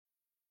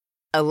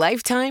a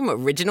Lifetime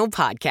Original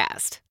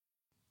Podcast.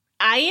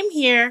 I am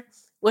here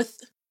with...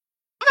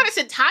 I thought I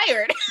said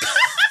tired.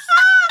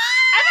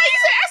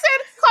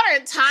 I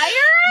said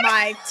tired?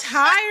 My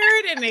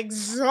tired and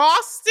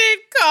exhausted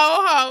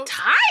co-host.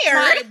 Tired?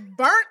 My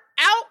burnt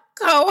out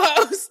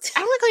co-host. I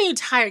don't like calling you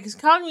tired because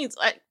calling me,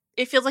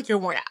 it feels like you're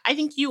worn out. I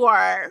think you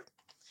are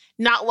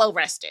not well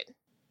rested.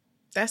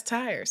 That's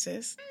tired,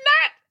 sis.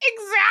 Not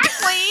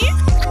exactly.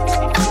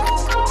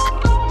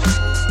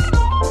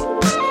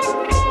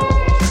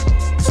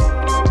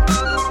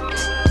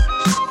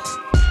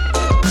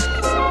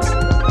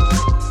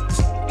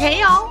 Hey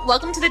y'all,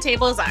 welcome to The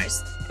Table Is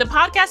Ours, the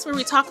podcast where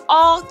we talk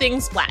all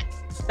things Black.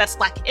 That's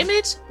Black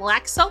image,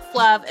 Black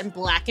self-love, and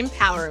Black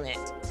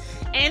empowerment.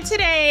 And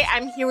today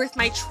I'm here with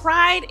my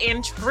tried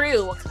and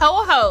true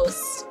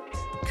co-host,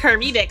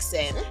 Kirby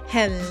Dixon.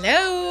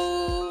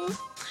 Hello.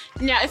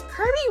 Now, if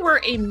Kirby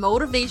were a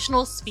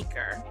motivational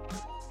speaker,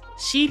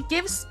 she'd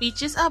give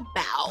speeches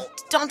about,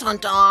 dun dun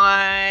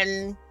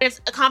dun, it's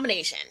a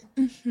combination.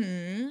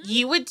 Mm-hmm.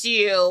 You would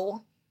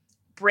do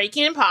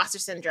breaking imposter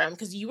syndrome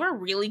because you are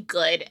really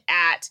good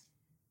at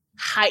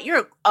hype.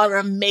 You're an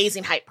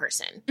amazing hype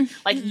person. Mm-hmm.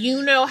 Like,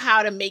 you know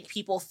how to make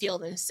people feel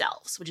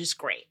themselves, which is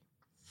great.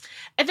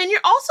 And then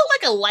you're also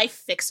like a life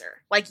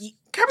fixer. Like,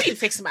 Kirby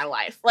fixed my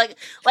life. Like,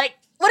 what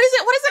is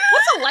it?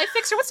 What's a life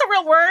fixer? What's the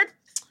real word?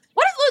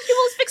 What is those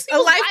people who's fixing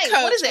A life coach.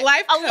 What is it?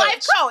 Life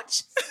life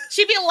coach.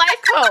 She'd be a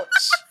life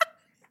coach.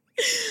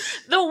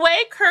 The way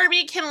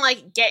Kirby can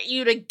like get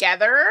you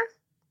together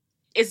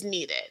is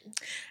needed.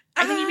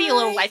 I think you'd be a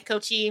little life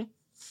coachy.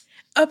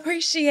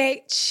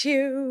 Appreciate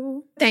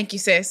you. Thank you,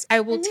 sis.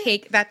 I will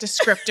take that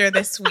descriptor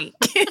this week.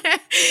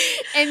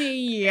 And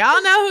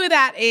y'all know who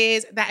that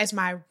is. That is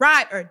my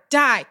ride or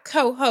die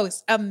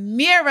co-host,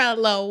 Amira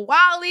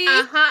Lawali.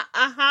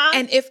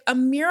 And if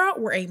Amira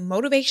were a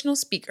motivational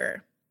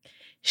speaker,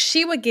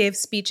 she would give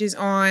speeches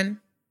on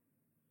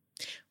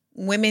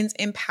women's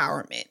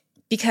empowerment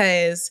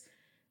because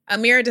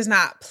Amira does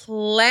not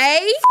play.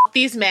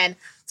 These men.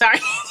 Sorry.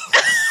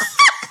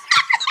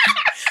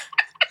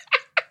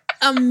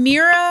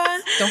 Amira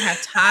don't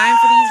have time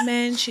for these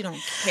men. She don't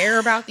care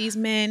about these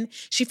men.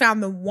 She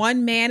found the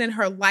one man in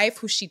her life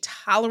who she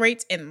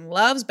tolerates and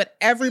loves, but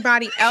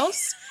everybody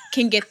else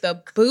can get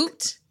the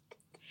boot.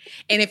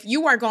 And if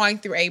you are going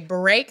through a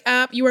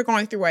breakup, you are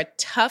going through a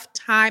tough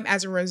time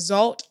as a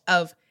result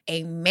of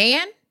a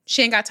man,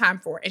 she ain't got time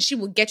for it. And she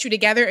will get you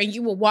together and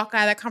you will walk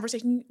out of that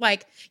conversation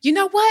like, you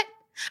know what?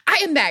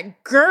 I am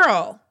that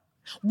girl.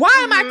 Why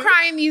am I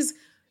crying these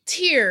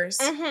tears?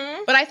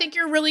 But I think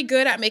you're really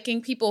good at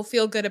making people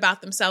feel good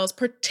about themselves,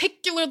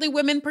 particularly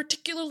women,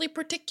 particularly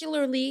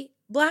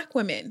Black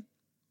women,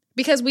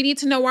 because we need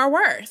to know our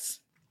worth.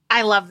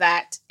 I love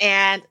that.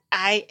 And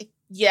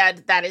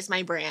that is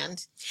my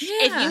brand. Yeah.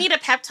 If you need a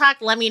pep talk,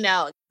 let me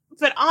know.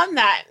 But on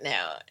that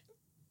note,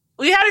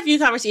 we had a few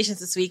conversations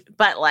this week,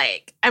 but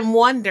like, I'm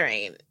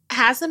wondering,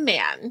 has a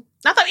man,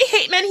 not that we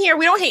hate men here,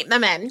 we don't hate the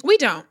men. We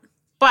don't.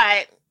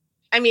 But,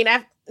 I mean,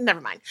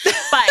 never mind.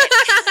 But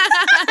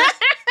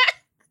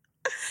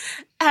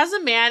has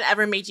a man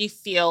ever made you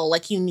feel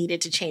like you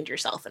needed to change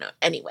yourself in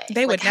any way?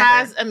 They would never.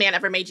 Has a man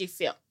ever made you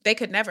feel? They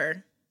could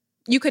never.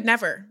 You could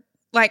never.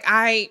 Like,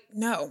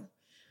 no,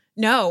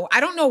 I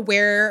don't know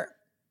where.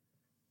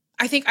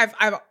 I think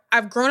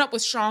I've grown up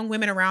with strong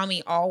women around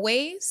me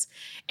always,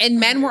 and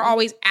men were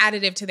always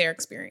additive to their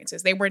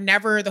experiences. They were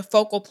never the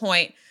focal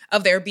point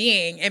of their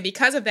being. And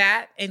because of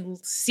that, and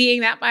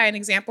seeing that by an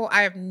example,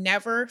 I have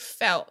never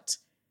felt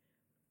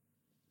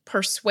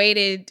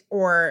persuaded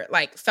or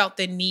like felt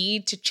the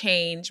need to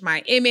change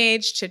my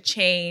image, to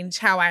change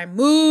how I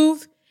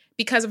move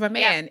because of a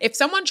man. Yeah. If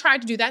someone tried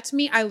to do that to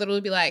me, I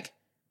literally be like,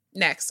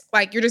 next.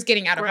 Like, you're just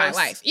getting out of my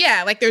life.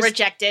 Yeah, like there's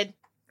rejected.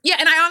 Yeah,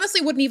 and I honestly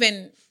wouldn't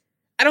even,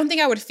 I don't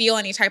think I would feel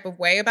any type of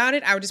way about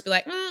it. I would just be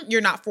like,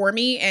 you're not for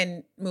me,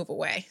 and move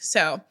away.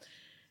 So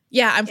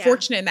yeah, I'm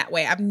fortunate in that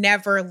way. I've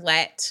never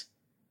let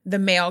the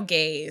male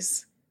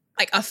gaze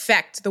like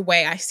affect the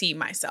way I see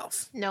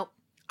myself. Nope.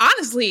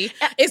 Honestly,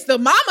 it's the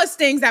mama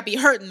stings that be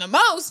hurting the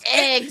most.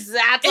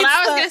 Exactly what I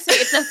was going to say.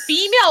 It's the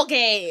female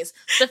gaze.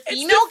 The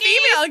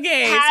female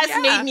gaze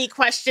has made me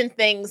question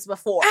things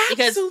before.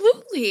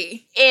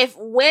 Absolutely. Because if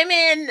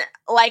women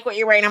like what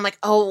you're wearing, I'm like,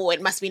 oh,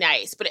 it must be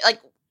nice. But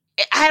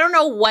I don't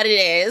know what it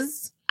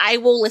is. I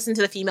will listen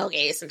to the female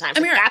gaze sometimes.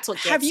 I mean, that's what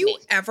gets me. Have you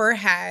ever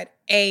had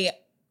a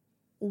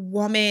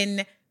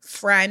woman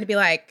friend be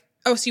like,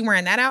 oh, so you're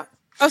wearing that out?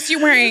 Oh, so you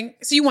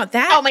want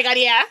that? Oh my God,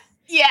 yeah.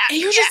 Yeah. And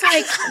you're just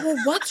like, well,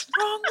 what's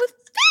wrong with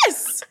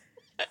this?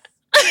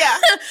 Yeah.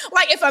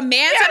 Like, if a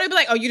man said it, I'd be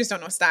like, oh, you just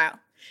don't know style.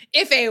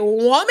 If a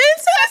woman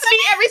says me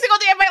every single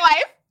day of my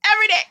life,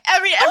 every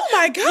day. Oh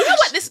my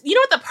gosh. You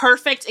know what the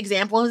perfect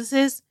example of this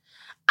is?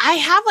 I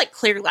have like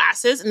clear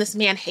glasses and this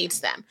man hates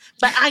them,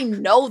 but I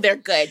know they're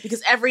good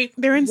because every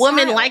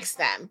woman likes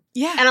them.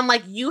 Yeah. And I'm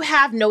like, you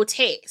have no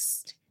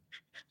taste.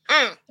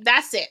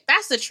 That's it.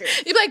 That's the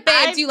truth. You'd be like,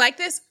 babe, do you like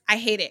this? I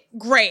hate it.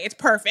 Great. It's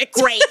perfect.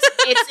 Great.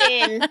 It's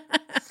in.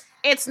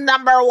 It's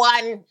number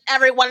one.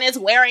 Everyone is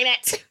wearing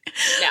it.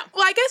 No.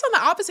 Well, I guess on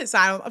the opposite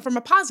side, from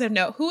a positive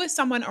note, who is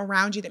someone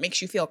around you that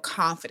makes you feel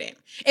confident?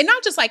 And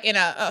not just like in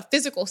a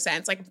physical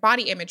sense, like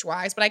body image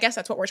wise, but I guess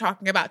that's what we're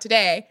talking about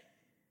today.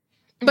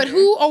 But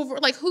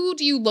who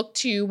do you look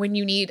to when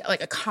you need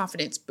like a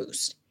confidence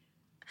boost?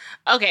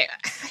 Okay,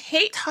 I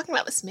hate talking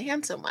about this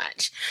man so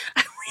much.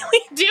 I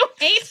really do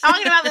hate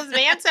talking about this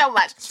man so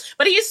much.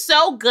 But he's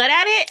so good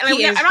at it. And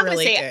I'm not going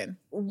to say it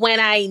when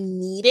I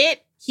need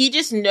it. He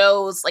just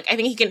knows, like, I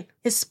think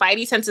his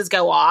spidey senses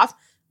go off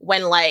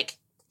when, like,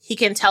 he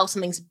can tell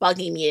something's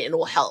bugging me and it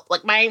will help.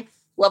 Like, my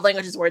love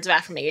language is words of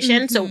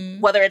affirmation. So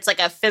whether it's like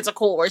a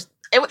physical or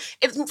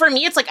for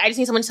me, it's like I just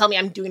need someone to tell me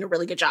I'm doing a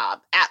really good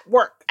job at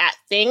work, at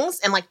things,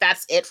 and like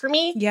that's it for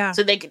me. Yeah.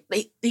 So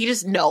he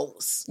just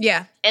knows.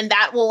 Yeah. And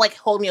that will like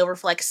hold me over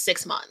for like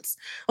 6 months,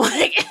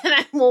 like, and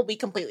I will be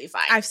completely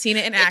fine. I've seen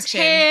it in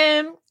action.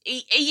 Him,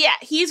 yeah,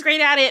 he's great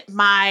at it.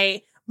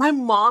 My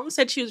mom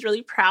said she was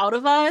really proud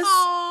of us.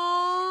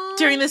 Aww.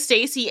 During the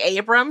Stacey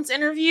Abrams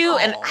interview,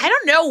 and I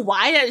don't know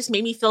why that just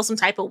made me feel some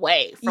type of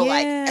way for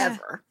like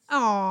ever.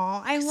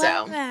 Oh, I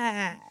love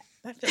that.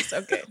 That feels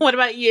so good. What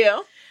about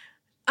you?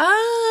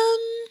 I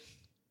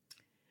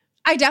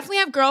definitely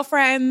have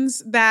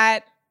girlfriends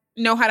that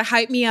know how to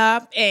hype me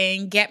up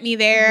and get me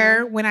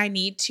there when I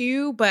need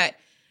to. But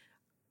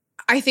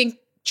I think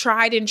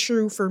tried and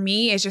true for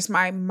me is just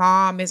my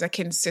mom is a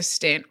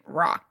consistent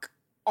rock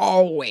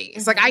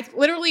always. Like I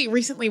literally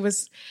recently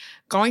was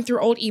going through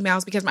old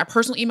emails because my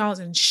personal email is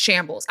in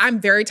shambles. I'm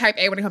very type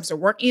A when it comes to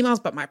work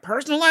emails, but my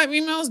personal life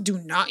emails, do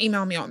not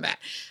email me on that.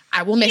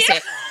 I will miss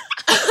it.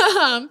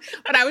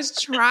 But I was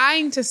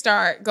trying to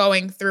start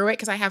going through it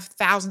because I have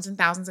thousands and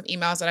thousands of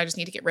emails that I just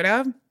need to get rid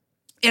of.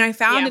 And I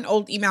found an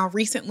old email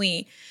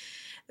recently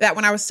that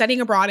when I was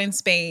studying abroad in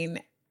Spain,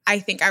 I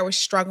think I was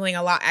struggling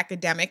a lot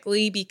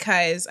academically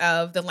because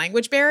of the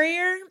language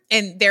barrier.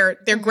 And their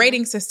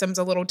grading system's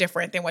a little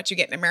different than what you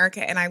get in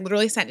America. And I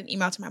literally sent an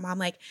email to my mom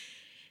like,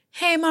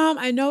 hey, Mom,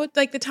 I know it's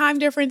like the time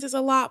difference is a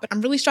lot, but I'm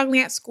really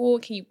struggling at school.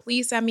 Can you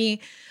please send me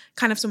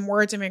kind of some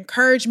words of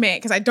encouragement?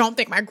 Because I don't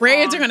think my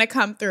grades are going to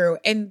come through.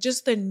 And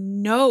just the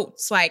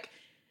notes, like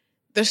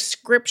the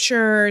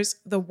scriptures,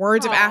 the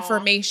words of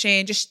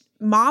affirmation, just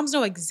moms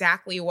know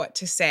exactly what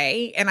to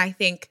say. And I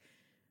think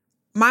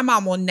my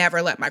mom will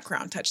never let my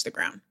crown touch the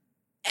ground.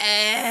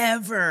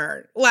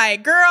 Ever.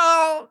 Like,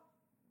 girl.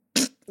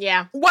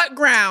 Yeah. What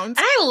grounds?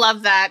 And I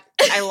love that.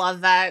 I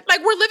love that. Like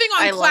we're living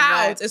on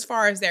clouds as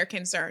far as they're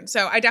concerned.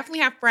 So I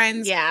definitely have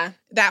friends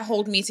that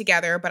hold me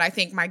together, but I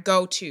think my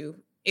go-to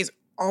is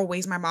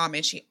always my mom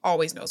and she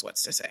always knows what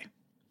to say.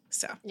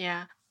 So.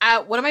 Yeah.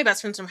 One of my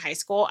best friends from high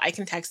school, I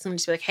can text them and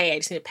just be like, hey, I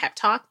just need a pep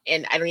talk.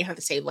 And I don't even have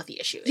to say what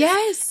the issue is.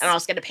 Yes. And I'll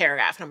just get a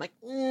paragraph. And I'm like,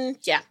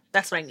 yeah,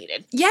 that's what I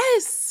needed.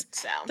 Yes.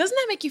 So. Doesn't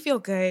that make you feel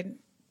good?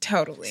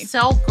 Totally.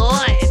 So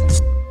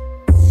good.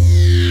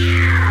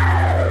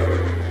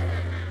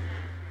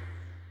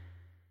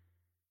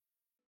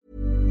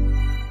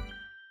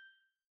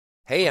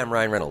 Hey, I'm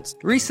Ryan Reynolds.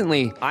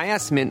 Recently, I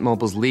asked Mint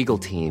Mobile's legal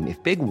team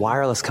if big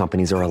wireless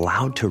companies are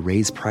allowed to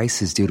raise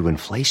prices due to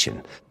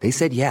inflation. They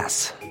said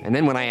yes. And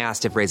then when I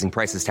asked if raising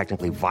prices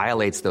technically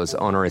violates those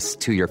onerous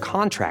 2-year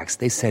contracts,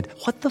 they said,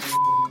 what the f***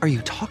 are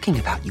you talking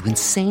about, you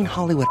insane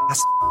Hollywood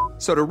ass f-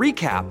 So to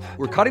recap,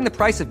 we're cutting the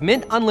price of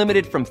Mint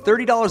Unlimited from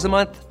 $30 a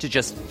month to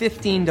just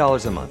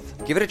 $15 a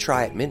month. Give it a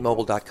try at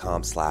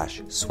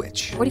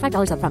mintmobile.com/switch.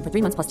 $45 up front for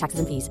 3 months plus taxes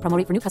and fees. Promo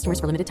rate for new customers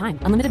for limited time.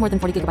 Unlimited more than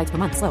 40 gigabytes per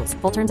month. Slows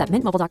full terms at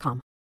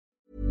mintmobile.com.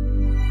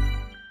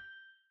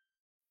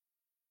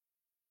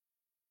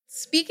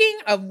 Speaking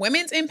of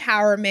women's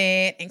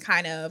empowerment and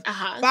kind of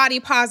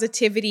body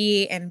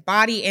positivity and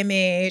body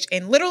image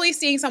and literally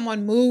seeing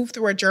someone move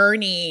through a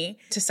journey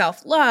to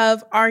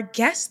self-love, our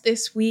guest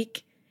this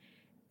week,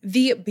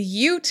 the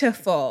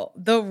beautiful,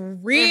 the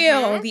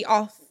real, the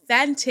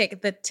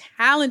authentic, the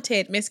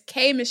talented Miss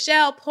K.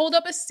 Michelle pulled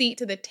up a seat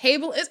to the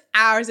table is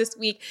ours this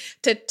week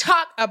to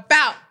talk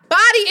about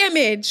body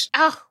image.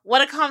 Oh,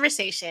 what a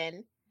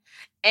conversation.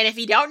 And if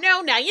you don't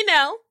know, now you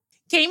know.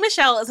 K.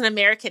 Michelle is an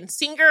American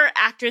singer,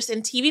 actress,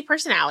 and TV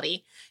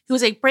personality who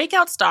is a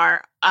breakout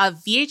star of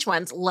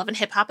VH1's Love and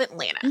Hip Hop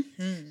Atlanta.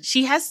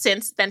 She has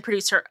since then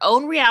produced her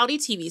own reality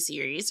TV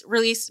series,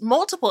 released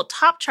multiple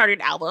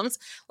top-charted albums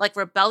like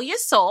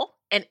Rebellious Soul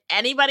and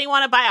Anybody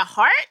Want to Buy a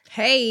Heart?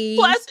 Hey.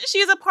 Plus, she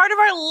is a part of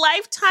our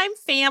lifetime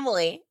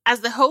family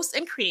as the host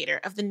and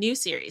creator of the new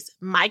series,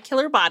 My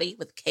Killer Body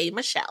with K.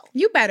 Michelle.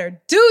 You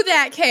better do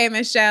that, K.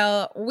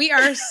 Michelle. We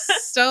are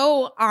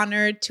so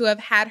honored to have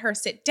had her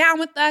sit down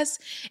with us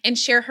and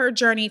share her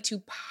journey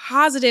to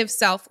positive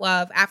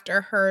self-love after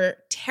her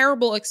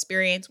terrible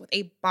experience with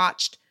a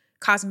botched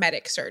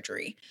cosmetic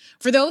surgery.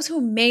 For those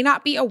who may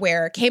not be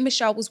aware, K.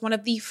 Michelle was one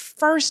of the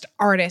first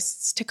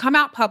artists to come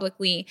out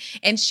publicly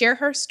and share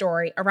her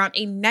story around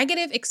a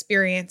negative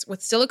experience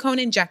with silicone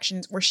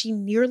injections where she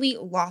nearly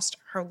lost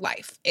her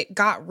life. It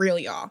got real,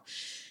 y'all.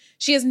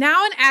 She is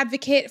now an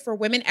advocate for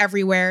women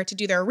everywhere to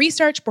do their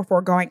research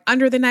before going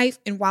under the knife.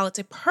 And while it's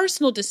a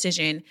personal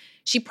decision,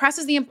 she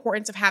presses the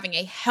importance of having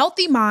a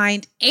healthy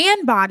mind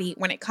and body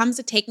when it comes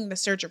to taking the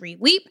surgery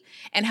leap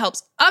and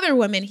helps other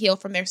women heal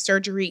from their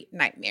surgery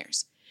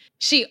nightmares.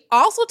 She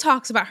also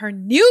talks about her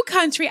new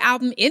country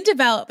album in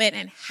development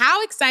and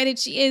how excited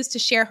she is to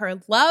share her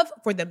love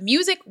for the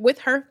music with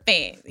her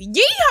fans.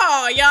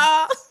 Yeehaw,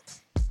 y'all!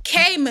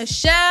 K.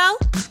 Michelle,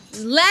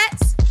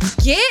 let's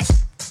get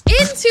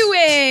into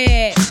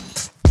it.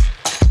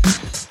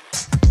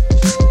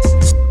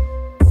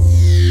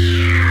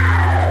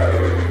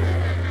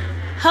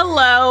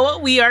 Hello,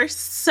 we are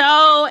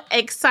so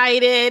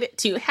excited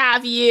to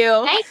have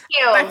you. Thank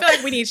you. I feel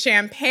like we need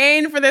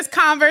champagne for this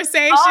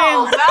conversation.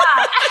 Oh,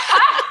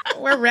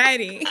 God. We're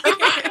ready.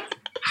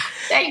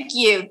 Thank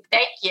you.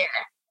 Thank you.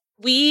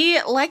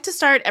 We like to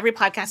start every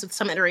podcast with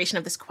some iteration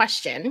of this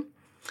question,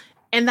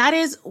 and that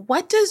is,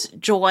 what does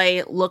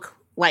joy look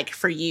like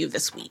for you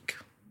this week?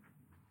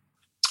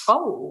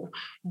 Oh,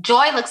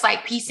 joy looks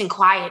like peace and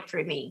quiet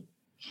for me.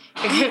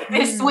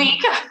 This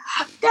week,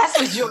 that's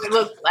what joy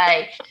looks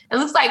like. It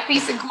looks like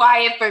peace and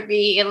quiet for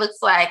me. It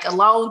looks like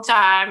alone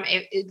time.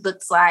 It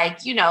looks like,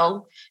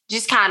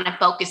 just kind of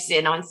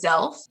focusing on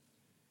self.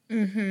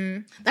 Mm-hmm.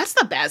 That's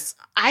the best.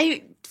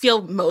 I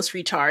feel most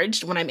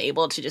recharged when I'm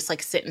able to just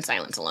sit in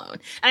silence alone.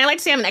 And I like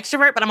to say I'm an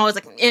extrovert, but I'm always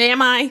like,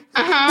 am I?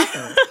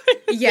 Uh-huh.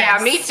 Yes.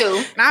 Yeah, me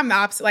too. I'm the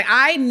opposite.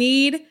 I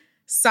need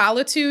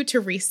solitude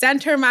to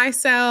recenter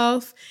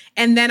myself,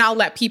 and then I'll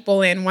let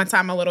people in once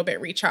I'm a little bit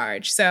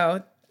recharged.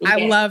 So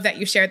I love that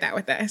you shared that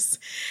with us.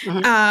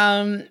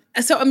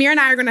 Mm-hmm. So Amir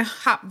and I are going to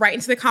hop right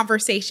into the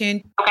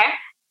conversation. Okay.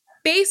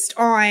 Based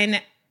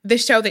on the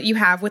show that you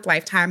have with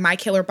Lifetime, My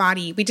Killer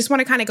Body, we just want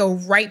to kind of go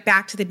right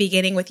back to the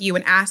beginning with you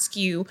and ask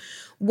you,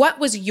 what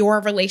was your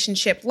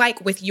relationship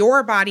like with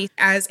your body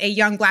as a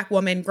young Black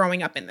woman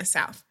growing up in the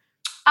South?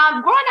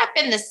 Growing up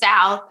in the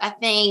South, I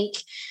think,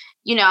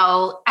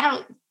 I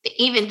don't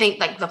even think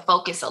the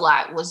focus a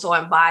lot was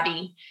on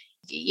body.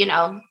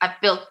 I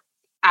feel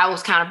I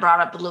was kind of brought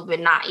up a little bit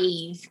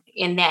naive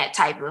in that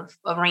type of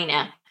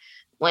arena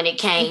when it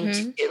came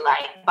to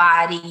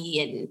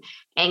body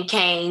and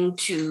came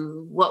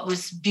to what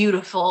was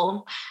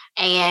beautiful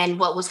and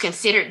what was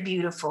considered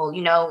beautiful,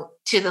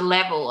 to the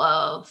level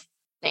of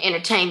the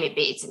entertainment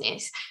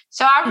business.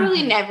 So I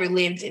really never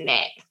lived in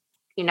that.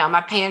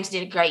 My parents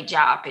did a great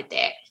job at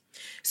that.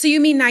 So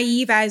you mean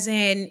naive as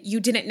in you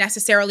didn't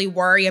necessarily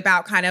worry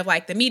about kind of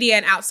the media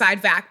and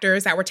outside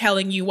factors that were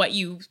telling you what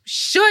you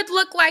should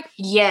look like?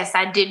 Yes,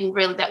 I didn't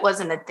really, that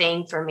wasn't a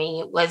thing for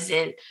me. It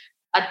wasn't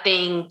a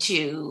thing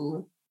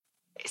to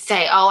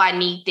say, oh, I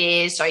need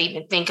this, or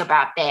even think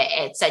about that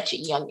at such a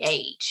young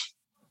age.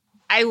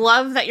 I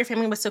love that your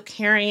family was so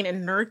caring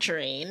and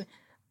nurturing.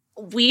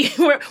 When we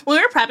were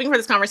prepping for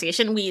this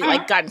conversation, we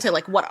got into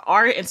what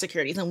are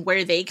insecurities and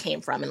where they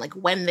came from and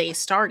when they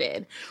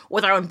started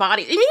with our own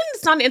body. Even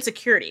it's not an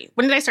insecurity.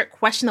 When did I start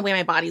questioning the way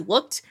my body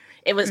looked?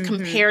 It was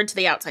compared to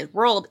the outside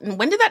world. And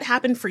when did that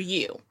happen for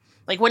you?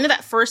 When did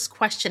that first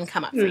question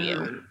come up for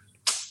you?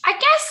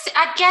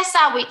 I guess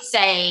I would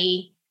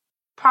say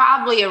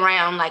probably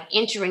around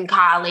entering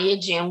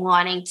college and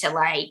wanting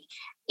to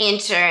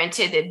enter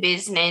into the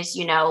business,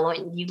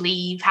 when you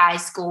leave high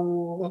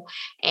school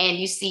and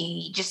you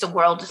see just a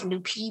world of new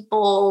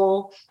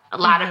people, a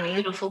lot of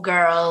beautiful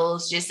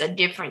girls, just a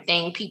different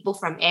thing, people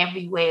from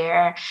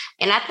everywhere.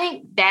 And I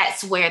think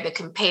that's where the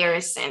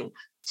comparison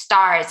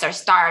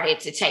started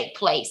to take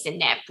place in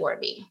that for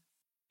me.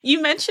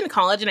 You mentioned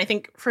college, and I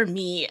think for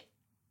me,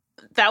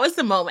 that was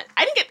the moment.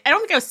 I don't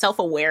think I was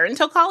self-aware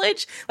until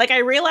college. I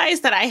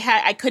realized that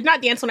I could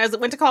not dance when I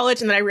went to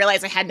college, and then I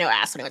realized I had no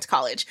ass when I went to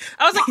college.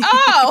 I was like,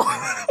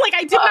 oh,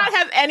 I did not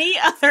have any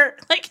other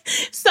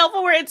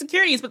self-aware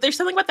insecurities. But there's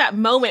something about that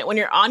moment when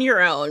you're on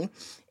your own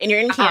and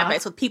you're in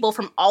campus with people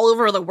from all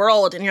over the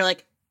world, and you're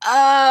like,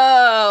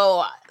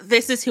 oh,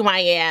 this is who I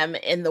am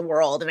in the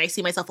world, and I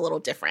see myself a little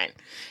different.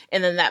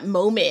 And then that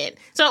moment.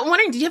 So I'm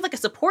wondering, did you have a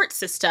support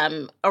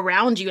system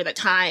around you at that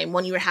time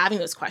when you were having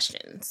those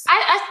questions?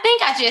 I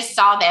think I just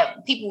saw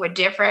that people were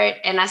different.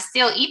 And I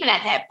still, even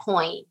at that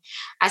point,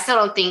 I still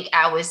don't think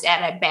I was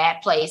at a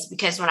bad place,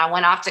 because when I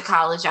went off to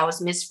college, I was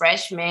Miss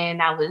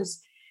Freshman. I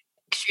was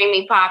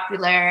extremely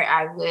popular.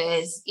 I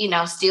was,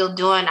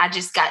 I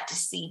just got to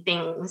see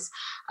things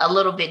a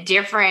little bit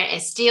different.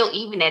 And still,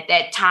 even at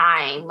that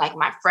time,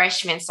 my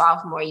freshman,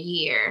 sophomore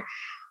year,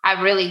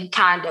 I really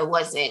kind of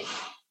wasn't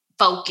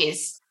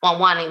focused on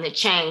wanting to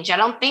change. I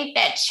don't think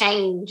that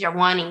change or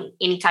wanting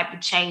any type of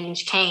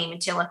change came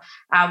until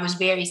I was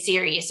very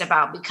serious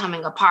about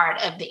becoming a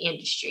part of the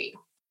industry.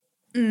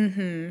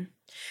 Mm-hmm.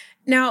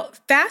 Now,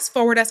 fast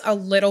forward us a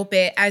little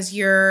bit as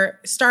you're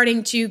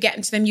starting to get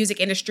into the music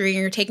industry and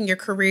you're taking your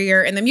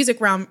career in the music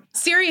realm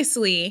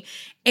seriously,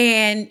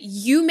 and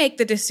you make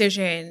the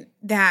decision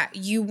that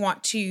you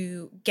want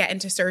to get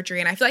into surgery.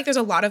 And I feel like there's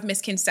a lot of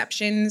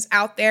misconceptions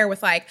out there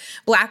with like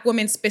Black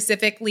women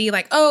specifically,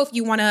 like, oh, if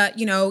you want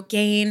to,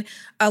 gain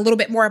a little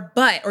bit more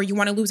butt or you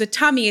want to lose a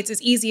tummy, it's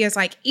as easy as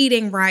like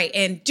eating right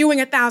and doing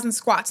 1,000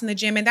 squats in the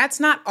gym. And that's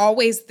not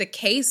always the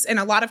case. And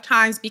a lot of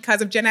times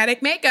because of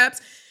genetic makeups,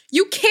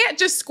 you can't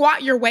just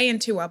squat your way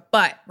into a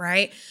butt,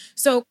 right?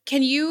 So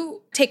can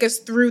you take us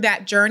through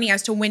that journey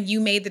as to when you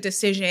made the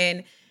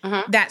decision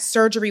that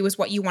surgery was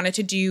what you wanted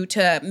to do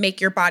to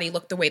make your body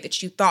look the way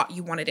that you thought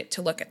you wanted it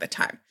to look at the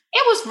time?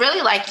 It was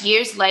really like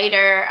years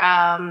later,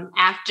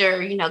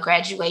 after,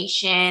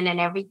 graduation and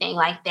everything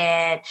like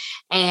that.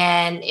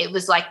 And it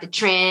was like the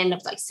trend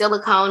of like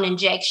silicone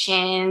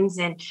injections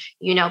and,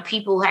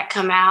 people had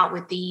come out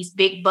with these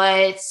big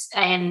butts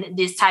and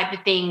this type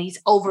of thing, these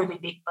overly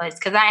big butts,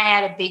 because I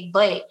had a big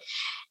butt.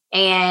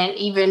 And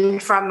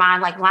even from my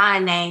like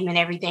line name and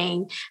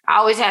everything, I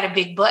always had a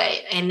big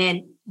butt. And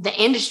then the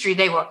industry,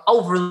 they were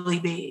overly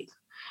big.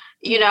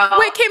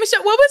 Wait,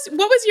 K-Michelle, what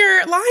was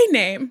your line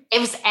name? It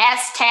was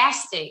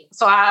Asstastic.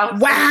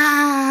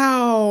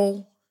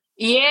 Wow.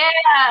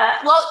 Yeah.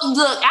 Well,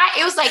 look,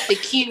 it was like the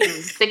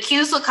Qs. The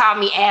Qs would call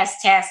me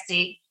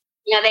Asstastic.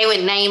 They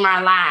would name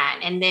our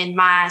line. And then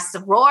my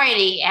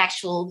sorority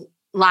actual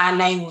line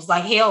name was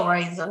like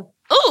Hellraiser.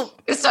 Ooh.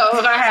 So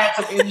I had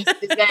to be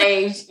the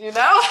names,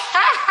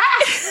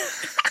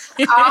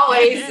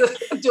 Always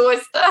doing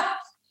stuff.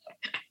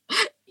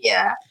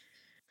 Yeah.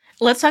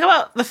 Let's talk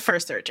about the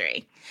first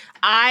surgery.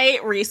 I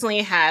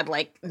recently had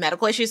like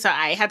medical issues, so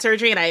I had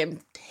surgery and I am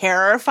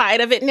terrified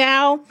of it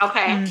now.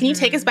 Okay. Can you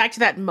take us back to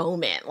that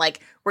moment?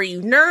 Like, were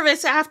you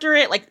nervous after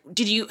it? Like,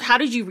 how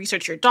did you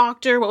research your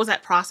doctor? What was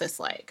that process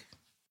like?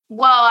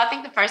 Well, I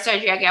think the first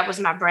surgery I got was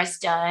my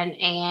breast done,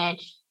 and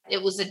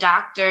it was a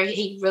doctor.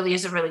 He really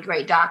is a really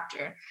great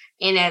doctor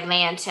in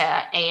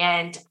Atlanta,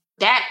 and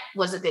that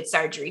was a good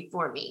surgery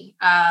for me.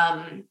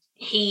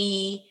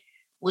 He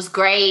was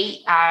great.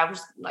 I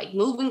was like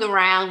moving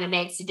around the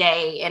next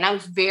day, and I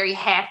was very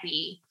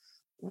happy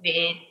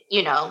with,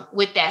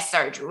 with that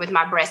surgery, with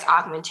my breast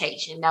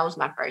augmentation. That was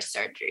my first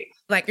surgery.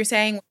 Like you're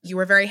saying, you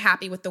were very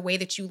happy with the way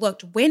that you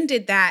looked. When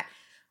did that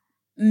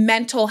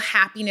mental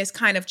happiness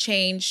kind of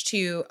change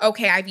to,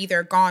 okay, I've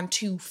either gone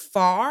too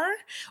far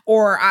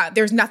or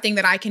there's nothing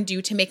that I can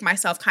do to make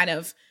myself kind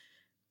of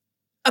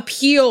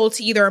appeal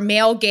to either a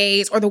male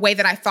gaze or the way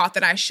that I thought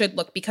that I should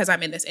look because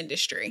I'm in this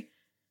industry?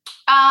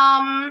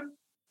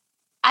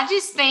 I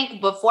just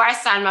think before I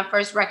signed my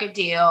first record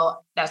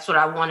deal, that's what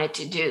I wanted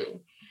to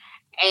do.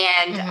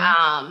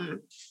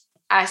 And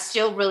I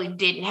still really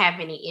didn't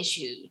have any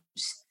issues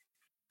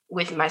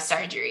with my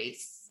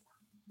surgeries.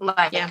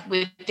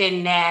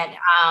 Within that,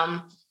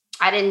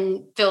 I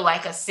didn't feel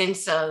like a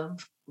sense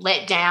of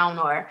letdown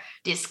or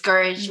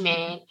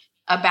discouragement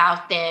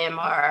about them,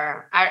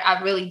 or I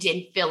really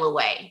didn't feel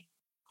away.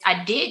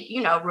 I did,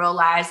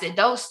 realize that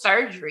those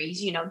surgeries,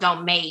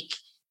 don't make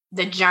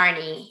the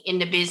journey in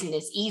the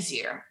business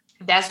easier.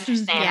 That's what you're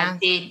saying. Yeah.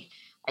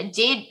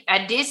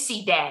 I did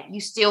see that. You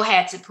still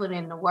had to put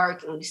in the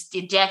work, and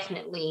you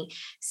definitely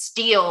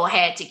still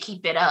had to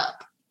keep it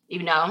up,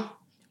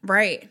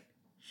 Right.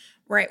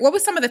 What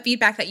was some of the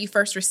feedback that you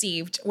first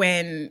received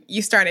when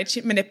you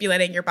started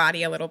manipulating your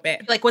body a little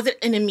bit? Like, was it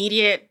an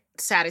immediate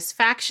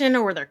satisfaction,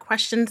 or were there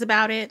questions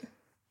about it?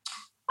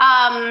 When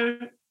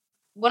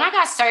I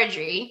got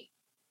surgery,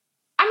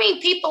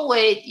 people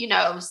would,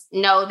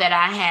 know that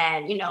I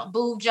had,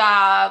 boob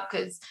job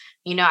because,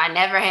 I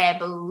never had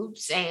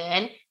boobs,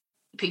 and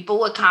people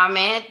would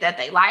comment that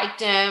they liked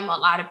them. A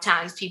lot of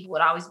times people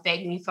would always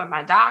beg me for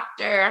my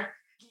doctor,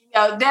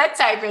 that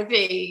type of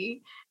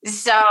thing.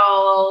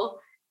 So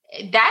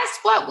that's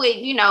what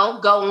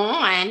would, go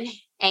on.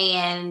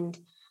 And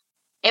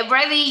it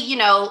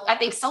really, I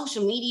think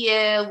social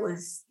media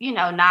was,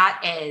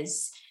 not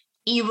as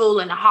evil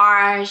and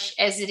harsh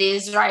as it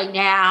is right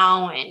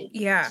now. And,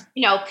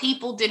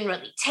 people didn't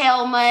really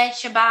tell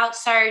much about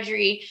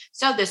surgery.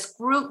 So the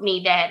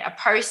scrutiny that a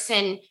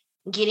person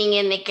getting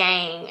in the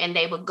game and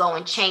they would go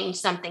and change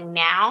something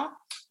now,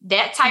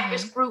 that type of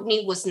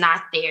scrutiny was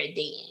not there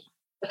then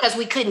because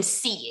we couldn't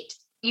see it.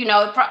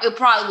 It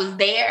probably was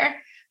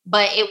there,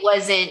 but it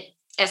wasn't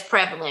as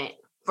prevalent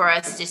for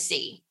us to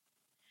see.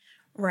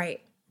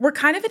 Right. We're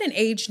kind of in an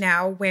age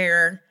now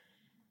where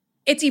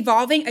it's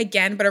evolving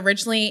again, but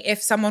originally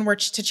if someone were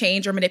to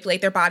change or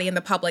manipulate their body in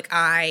the public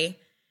eye,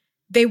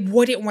 they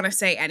wouldn't want to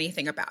say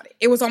anything about it.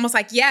 It was almost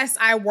like, yes,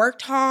 I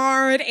worked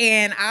hard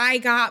and I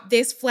got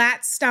this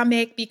flat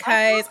stomach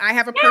because I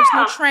have a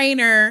personal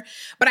trainer.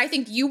 But I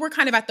think you were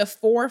kind of at the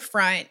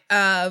forefront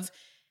of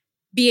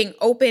being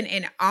open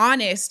and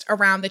honest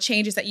around the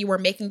changes that you were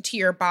making to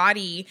your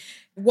body.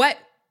 What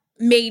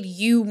made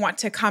you want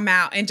to come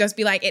out and just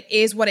be like, it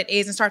is what it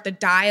is, and start the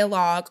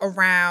dialogue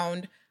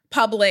around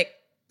public,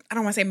 I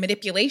don't want to say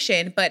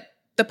manipulation, but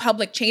the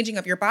public changing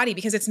of your body,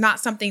 because it's not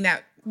something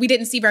that we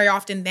didn't see very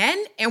often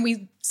then, and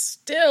we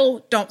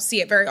still don't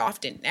see it very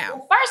often now.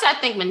 Well, first, I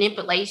think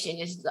manipulation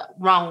is the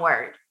wrong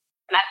word.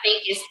 And I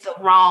think it's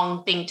the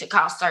wrong thing to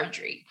call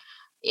surgery.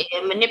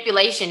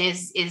 Manipulation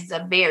is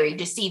a very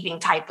deceiving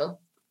type of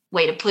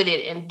way to put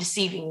it, and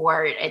deceiving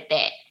word at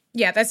that.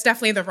 Yeah, that's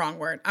definitely the wrong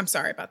word. I'm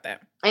sorry about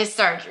that. It's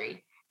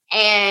surgery.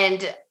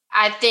 And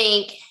I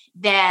think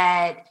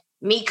that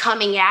me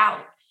coming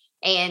out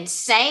and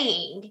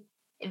saying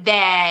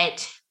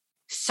that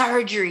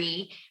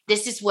surgery,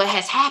 this is what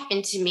has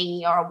happened to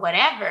me or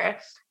whatever,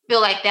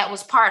 feel like that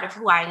was part of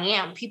who I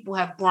am. People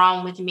have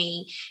grown with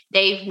me.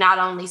 They've not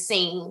only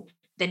seen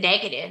the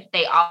negative,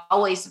 they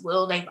always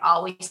will. They've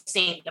always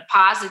seen the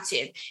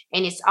positive.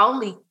 And it's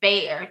only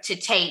fair to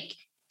take,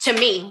 to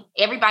me,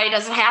 everybody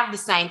doesn't have the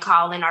same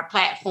calling or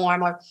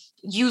platform or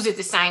use it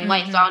the same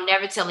way. So I'll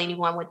never tell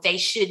anyone what they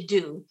should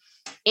do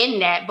in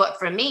that. But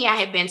for me, I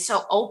have been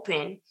so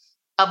open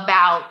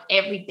about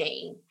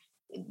everything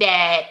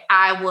that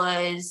I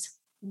was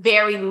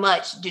very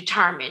much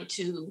determined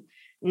to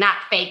not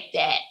fake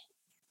that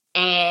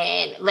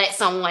and let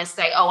someone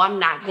say, oh, I'm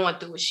not going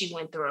through what she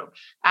went through.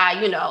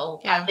 I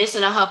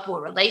listen to her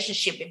for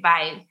relationship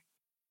advice.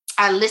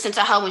 I listen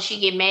to her when she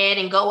get mad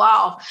and go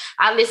off.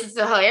 I listen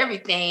to her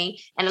everything.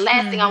 And the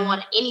last thing I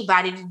wanted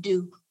anybody to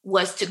do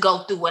was to go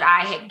through what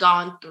I had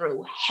gone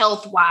through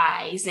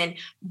health-wise and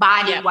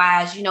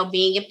body-wise,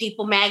 being in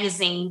People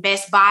magazine,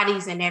 best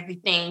bodies and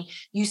everything.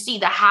 You see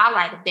the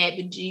highlight of that,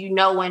 but do you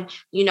know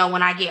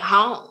when I get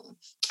home?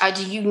 Or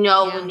do you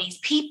know when these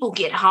people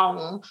get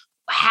home,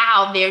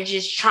 how they're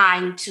just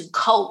trying to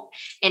cope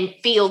and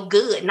feel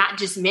good, not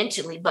just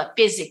mentally, but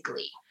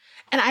physically?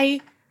 And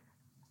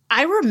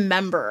I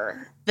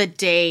remember the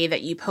day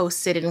that you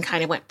posted and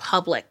kind of went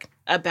public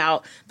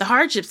about the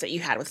hardships that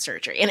you had with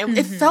surgery. And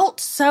it felt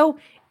so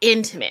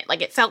intimate.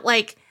 Like, it felt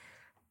like,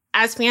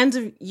 as fans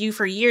of you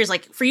for years,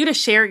 like, for you to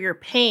share your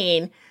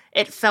pain,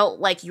 it felt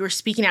like you were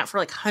speaking out for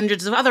like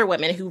hundreds of other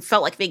women who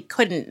felt like they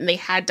couldn't and they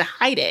had to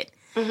hide it.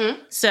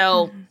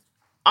 So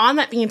on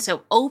that being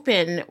so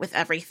open with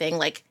everything,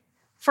 like,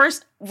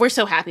 first, we're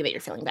so happy that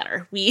you're feeling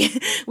better. We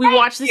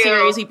watched the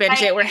series, we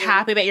binged it. We're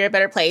happy that you're in a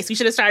better place. We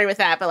should have started with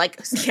that. But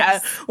like,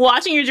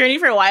 watching your journey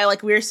for a while,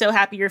 like, we're so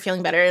happy you're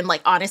feeling better. And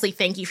like, honestly,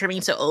 thank you for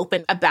being so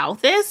open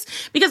about this.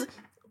 Because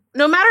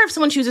no matter if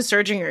someone chooses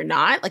surgery or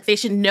not, like, they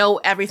should know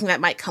everything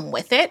that might come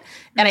with it.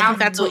 And I think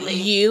that's what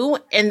you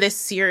in this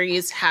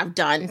series have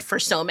done for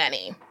so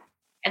many.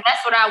 And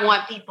that's what I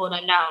want people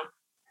to know.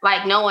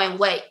 Like, knowing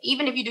what,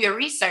 even if you do your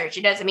research,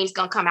 it doesn't mean it's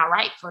going to come out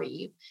right for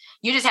you.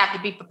 You just have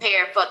to be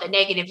prepared for the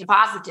negative and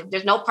positive.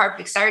 There's no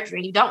perfect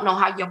surgery. You don't know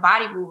how your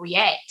body will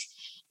react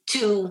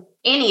to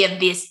any of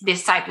this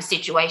type of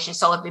situation.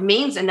 So if it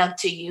means enough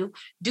to you,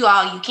 do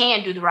all you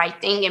can, do the right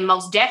thing, and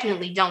most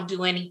definitely don't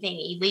do anything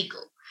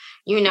illegal,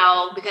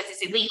 because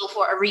it's illegal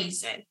for a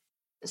reason.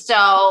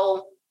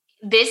 So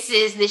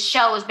this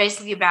show is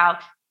basically about,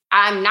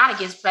 I'm not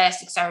against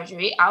plastic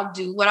surgery. I'll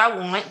do what I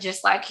want,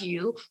 just like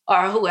you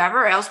or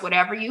whoever else,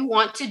 whatever you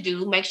want to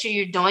do. Make sure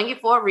you're doing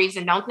it for a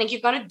reason. Don't think you're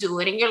going to do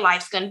it and your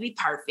life's going to be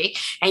perfect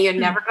and you're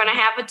never going to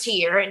have a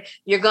tear and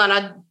you're going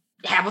to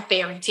have a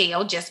fairy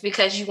tale just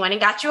because you went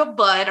and got you a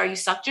bud or you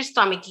sucked your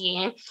stomach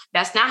in.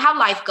 That's not how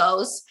life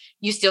goes.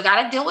 You still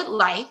got to deal with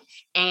life.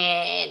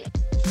 And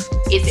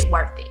is it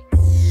worth it?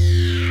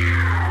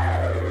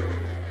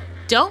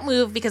 Don't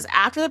move, because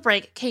after the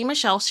break, K.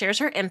 Michelle shares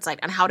her insight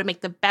on how to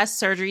make the best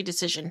surgery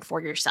decision for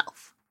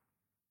yourself.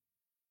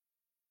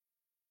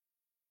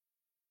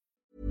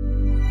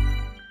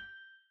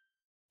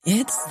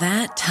 It's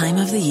that time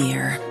of the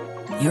year.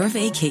 Your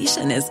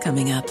vacation is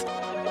coming up.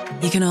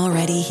 You can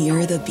already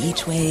hear the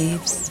beach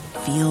waves,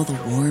 feel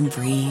the warm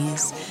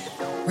breeze,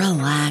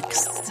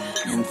 relax,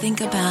 and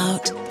think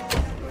about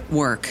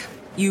work.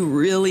 You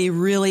really,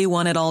 really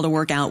want it all to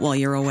work out while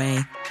you're away.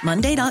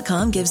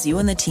 Monday.com gives you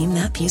and the team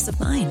that peace of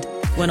mind.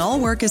 When all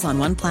work is on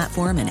one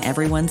platform and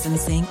everyone's in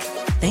sync,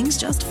 things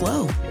just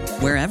flow.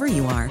 Wherever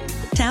you are,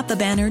 tap the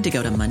banner to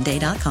go to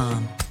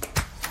Monday.com.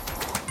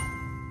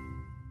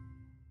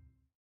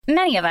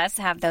 Many of us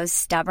have those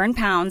stubborn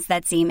pounds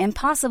that seem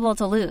impossible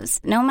to lose,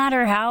 no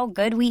matter how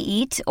good we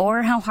eat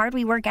or how hard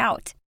we work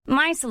out.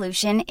 My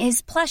solution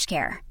is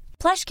PlushCare.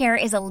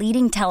 PlushCare is a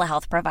leading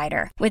telehealth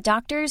provider with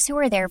doctors who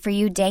are there for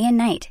you day and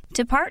night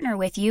to partner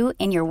with you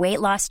in your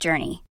weight loss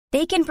journey.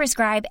 They can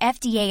prescribe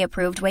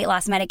FDA-approved weight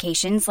loss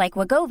medications like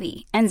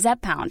Wegovy and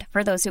Zepbound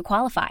for those who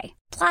qualify.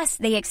 Plus,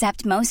 they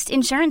accept most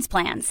insurance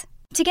plans.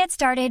 To get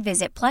started,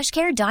 visit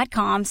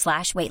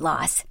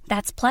plushcare.com/weightloss.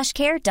 That's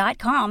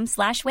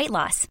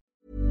plushcare.com/weightloss.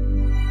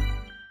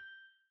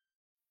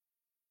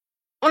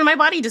 When my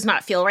body does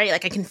not feel right,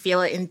 like, I can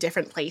feel it in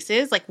different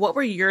places. Like, what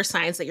were your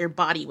signs that your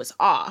body was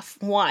off?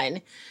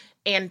 One.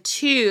 And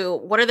two,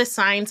 what are the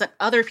signs that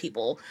other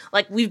people,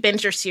 like, we've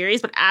binged your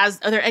series, but are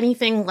there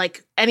anything in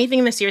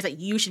the series that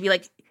you should be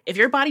like, if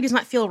your body does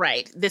not feel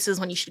right, this is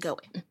when you should go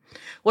in?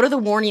 What are the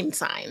warning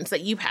signs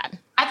that you've had?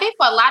 I think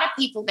for a lot of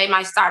people, they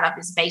might start off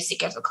as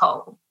basic as a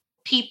cold.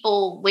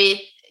 People with,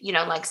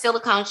 like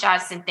silicone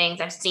shots and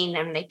things. I've seen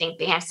them. They think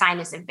they have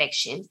sinus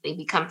infections. They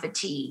become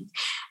fatigued.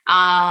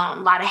 A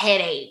lot of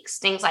headaches,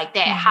 things like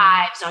that,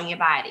 hives on your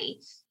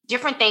body,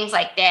 different things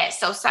like that.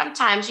 So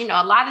sometimes, a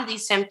lot of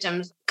these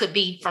symptoms could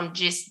be from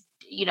just,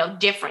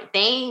 different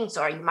things,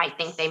 or you might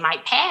think they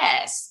might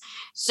pass.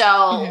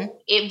 So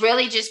it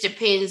really just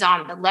depends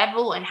on the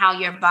level and how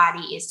your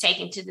body is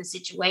taken to the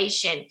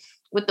situation.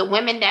 With the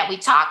women that we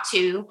talk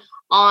to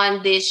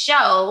on this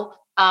show,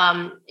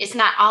 it's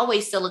not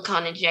always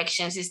silicone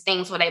injections. It's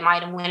things where they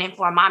might have went in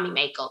for a mommy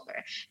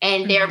makeover,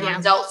 and their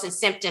results and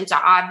symptoms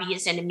are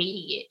obvious and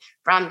immediate,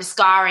 from the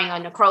scarring or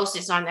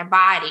necrosis on their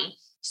body.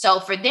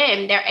 So for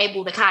them, they're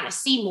able to kind of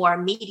see more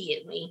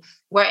immediately.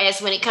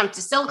 Whereas when it comes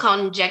to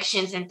silicone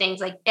injections and things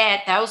like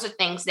that, those are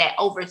things that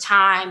over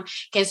time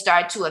can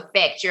start to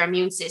affect your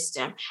immune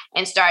system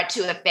and start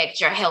to affect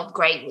your health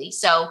greatly.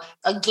 So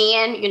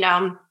again,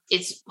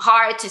 it's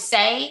hard to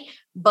say,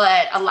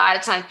 but a lot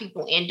of times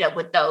people end up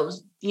with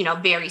those,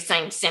 very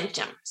same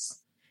symptoms.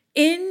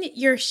 In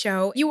your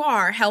show, you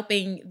are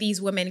helping these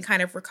women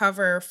kind of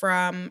recover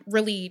from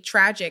really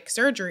tragic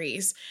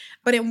surgeries.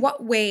 But in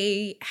what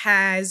way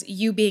has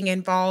you being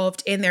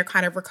involved in their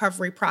kind of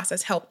recovery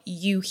process helped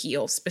you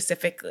heal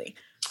specifically?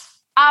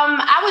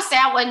 I would say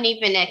I wasn't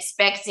even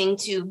expecting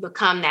to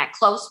become that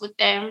close with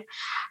them.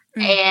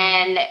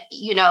 And,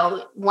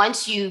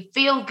 once you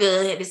feel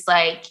good, it's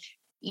like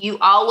you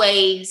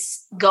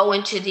always go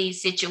into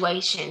these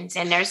situations,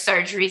 and there's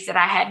surgeries that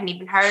I hadn't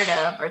even heard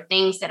of, or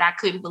things that I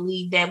couldn't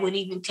believe that would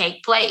even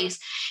take place.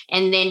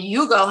 And then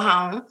you go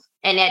home,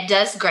 and that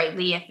does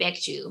greatly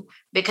affect you,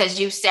 because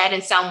you've sat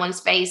in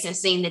someone's face and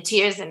seen the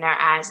tears in their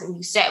eyes, and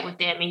you sat with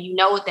them, and you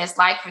know what that's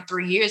like for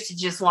 3 years to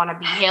just want to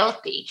be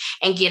healthy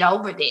and get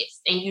over this.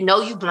 And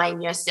you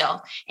blame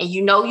yourself, and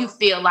you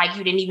feel like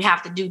you didn't even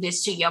have to do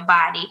this to your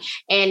body.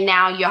 And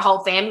now your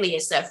whole family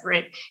is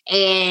suffering,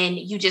 and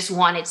you just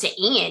want it to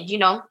end,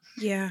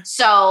 Yeah.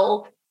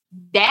 So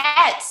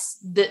that's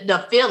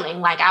the feeling.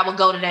 Like, I would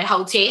go to that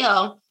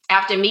hotel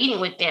after meeting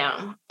with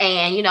them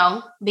and,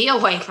 be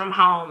away from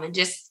home and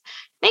just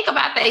think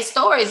about their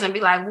stories and be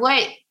like,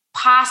 what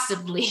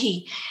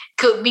possibly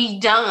could be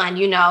done,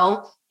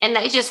 and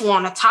they just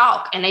want to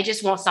talk, and they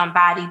just want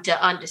somebody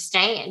to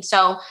understand.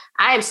 So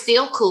I am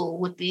still cool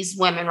with these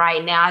women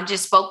right now. I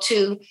just spoke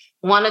to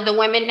one of the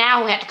women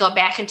now who had to go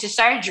back into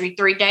surgery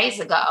 3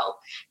 days ago.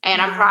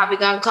 And I'm probably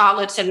going to call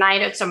her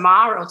tonight or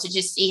tomorrow to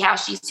just see how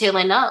she's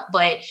healing up.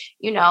 But,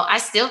 I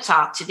still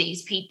talk to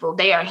these people.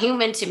 They are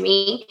human to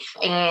me.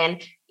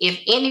 And if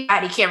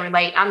anybody can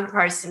relate, I'm the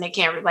person that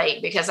can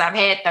relate, because I've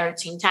had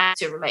 13 times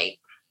to relate.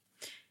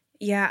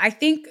 Yeah, I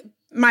think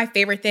my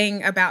favorite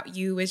thing about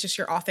you is just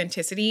your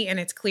authenticity. And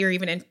it's clear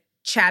even in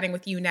chatting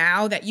with you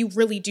now that you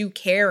really do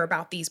care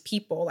about these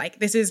people. Like,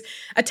 this is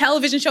a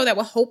television show that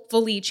will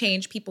hopefully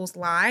change people's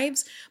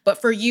lives. But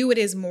for you, it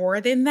is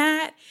more than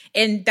that.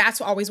 And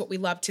that's always what we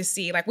love to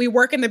see. Like, we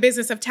work in the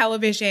business of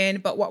television,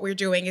 but what we're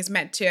doing is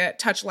meant to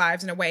touch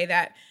lives in a way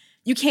that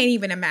you can't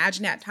even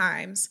imagine at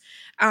times.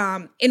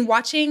 In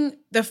watching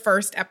the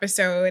first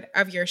episode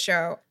of your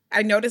show,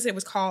 I noticed it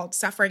was called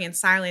Suffering in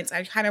Silence.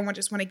 I kind of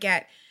just want to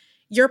get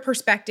your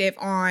perspective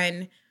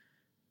on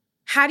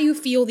how do you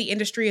feel the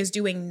industry is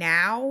doing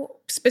now,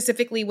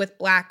 specifically with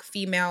Black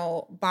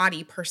female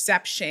body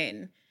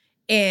perception?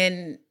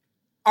 And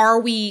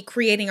are we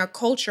creating a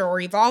culture or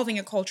evolving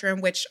a culture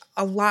in which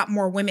a lot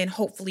more women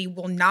hopefully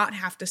will not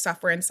have to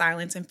suffer in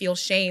silence and feel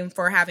shame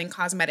for having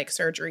cosmetic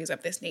surgeries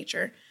of this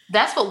nature?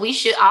 That's what we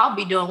should all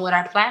be doing with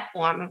our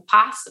platform, if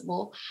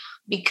possible,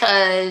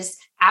 because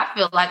I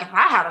feel like if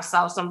I had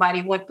saw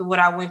somebody went through what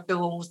I went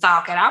through and was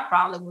talking, I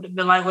probably would have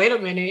been like, wait a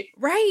minute.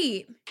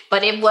 Right.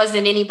 But it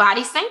wasn't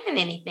anybody saying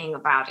anything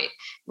about it.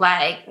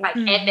 Like at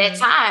that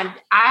time,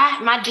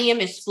 my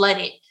DM is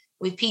flooded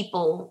with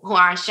people who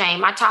are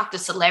ashamed. I talk to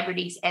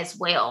celebrities as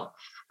well.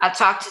 I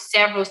talk to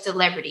several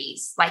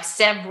celebrities, like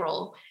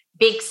several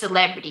big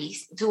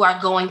celebrities who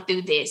are going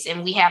through this,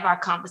 and we have our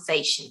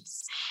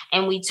conversations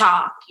and we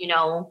talk,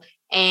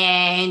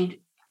 and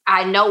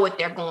I know what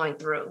they're going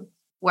through.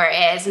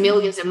 Whereas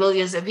millions and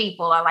millions of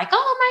people are like,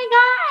 oh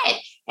my God.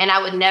 And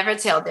I would never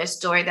tell their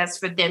story. That's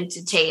for them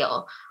to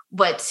tell.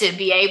 But to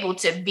be able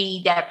to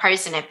be that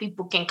person that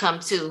people can come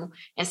to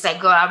and say,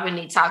 girl, I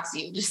really need to talk to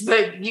you. Just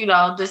like,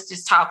 let's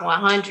just talk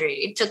 100.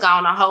 It took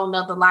on a whole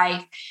nother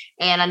life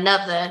and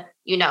another,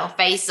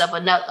 face of a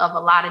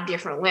lot of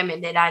different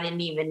women that I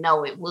didn't even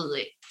know it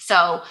would.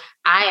 So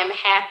I am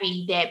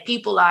happy that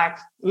people are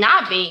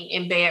not being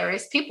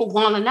embarrassed. People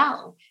want to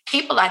know.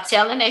 People are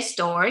telling their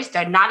stories.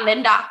 They're not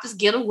letting doctors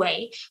get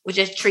away with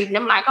just treating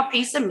them like a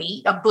piece of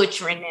meat, or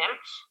butchering them,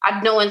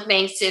 or doing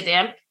things to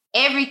them.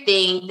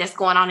 Everything that's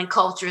going on in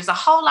culture is a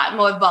whole lot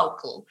more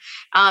vocal.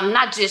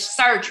 Not just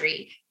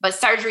surgery, but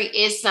surgery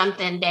is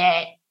something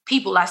that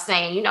people are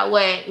saying, you know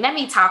what, let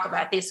me talk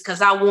about this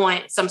because I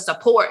want some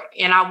support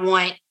and I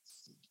want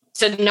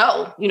to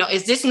know,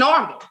 is this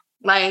normal?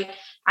 Like,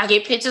 I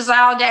get pictures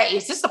all day.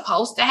 Is this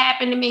supposed to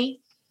happen to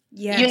me?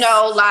 Yes. You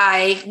know,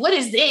 like, what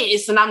is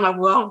this? And I'm like,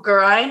 well,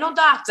 girl, I ain't no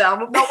doctor. I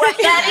don't know what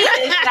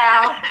that is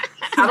now.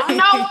 I don't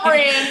know,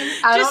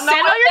 friend. Just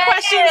send all your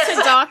questions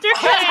to Dr.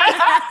 K.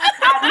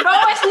 I know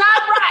it's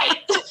not right.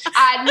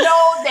 I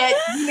know that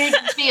you need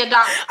to see a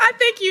doctor. I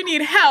think you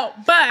need help,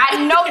 but I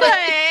know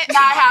that that's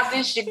not how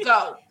this should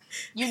go.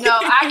 You know,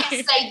 I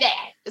can say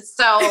that.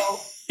 So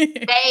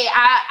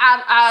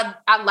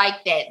I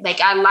like that. Like,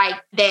 I like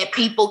that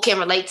people can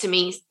relate to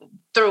me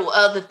through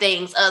other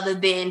things other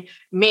than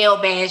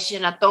male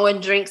bashing or throwing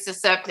drinks or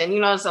something. You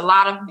know, there's a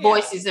lot of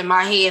voices in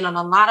my head and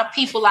a lot of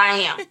people I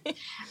am.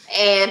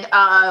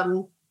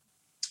 And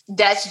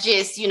that's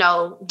just, you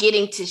know,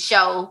 getting to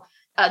show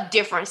a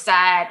different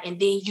side, and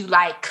then you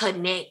like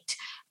connect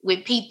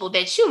with people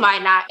that you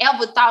might not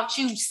ever thought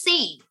you'd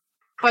see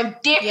from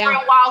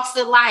different walks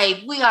of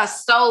life. We are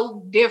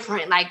so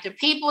different. Like, the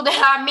people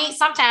that I meet,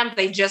 sometimes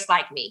they just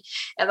like me.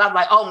 And I'm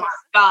like, oh my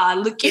God,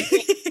 look at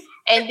me.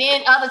 And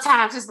then other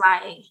times it's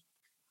like,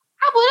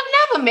 I would have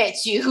never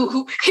met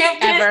you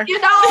if Ever. this, you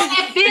know,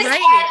 if this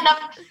hadn't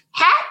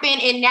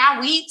happened. And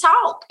now we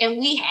talk and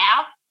we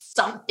have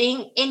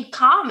something in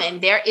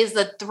common. There is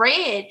a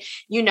thread,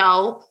 you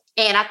know,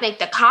 and I think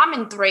the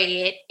common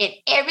thread in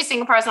every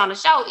single person on the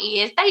show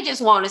is they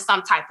just wanted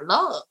some type of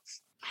love.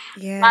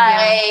 Yeah.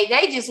 Like,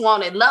 they just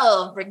wanted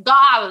love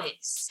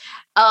regardless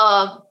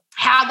of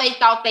how they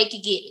thought they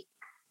could get it.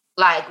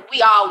 Like,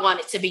 we all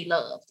wanted to be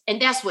loved.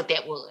 And that's what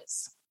that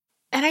was.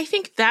 And I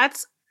think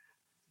that's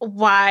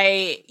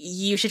why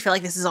you should feel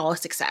like this is all a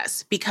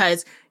success,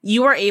 because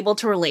you are able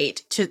to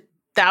relate to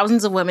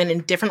thousands of women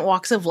in different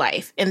walks of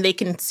life, and they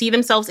can see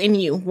themselves in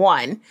you,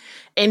 one.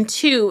 And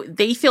two,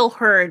 they feel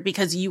heard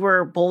because you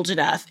were bold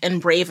enough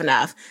and brave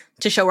enough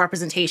to show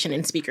representation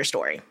and speak your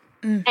story.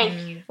 Mm-hmm.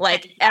 Thank you.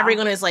 Like,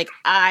 everyone is like,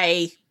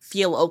 I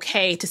feel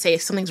okay to say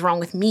if something's wrong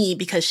with me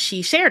because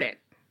she shared it.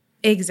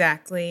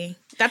 Exactly.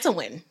 That's a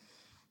win.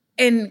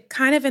 And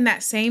kind of in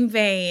that same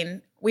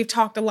vein, we've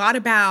talked a lot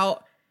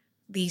about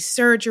these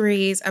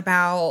surgeries,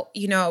 about,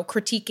 you know,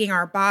 critiquing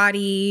our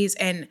bodies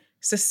and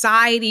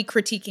society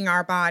critiquing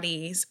our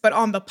bodies. But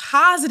on the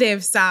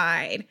positive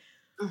side,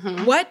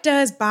 what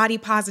does body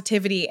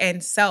positivity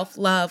and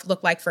self-love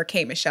look like for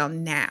K. Michelle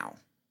now?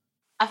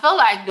 I feel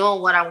like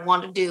doing what I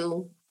want to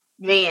do,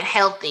 being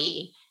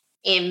healthy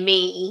in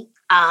me.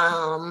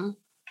 Like,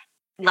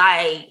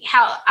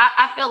 how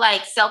I feel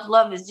like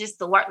self-love is just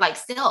the word, like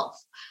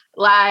self.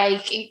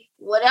 Like,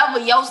 whatever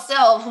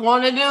yourself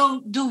want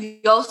to do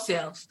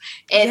yourself.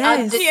 And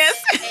and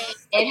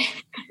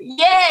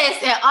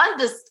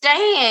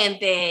understand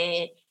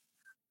that,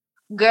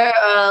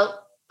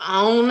 girl,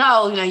 I don't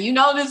know. You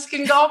know this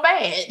can go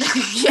bad.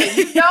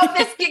 You know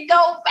this can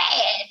go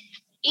bad.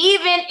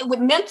 Even with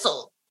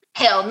mental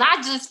health,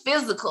 not just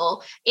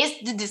physical.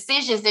 It's the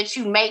decisions that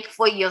you make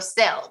for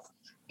yourself.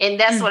 And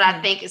that's what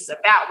I think it's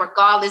about,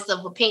 regardless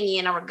of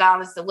opinion or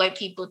regardless of what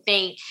people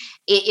think.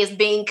 It is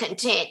being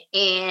content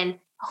in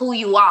who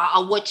you are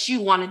or what you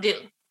want to do.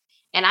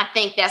 And I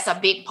think that's a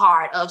big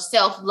part of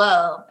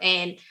self-love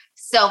and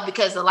self,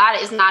 because a lot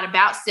of it's not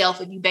about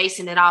self if you're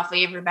basing it off of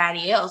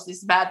everybody else.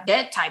 It's about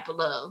that type of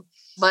love.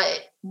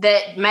 But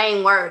that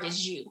main word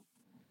is you.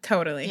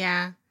 Totally.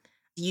 Yeah.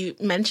 You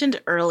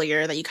mentioned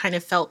earlier that you kind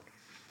of felt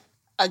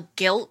a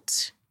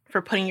guilt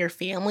for putting your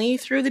family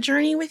through the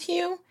journey with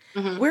you.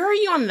 Mm-hmm. Where are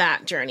you on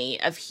that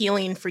journey of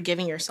healing and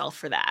forgiving yourself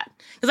for that?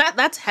 Because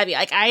that's heavy.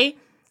 Like,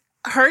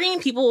 hurting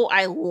people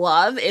I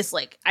love is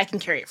like, I can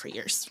carry it for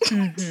years.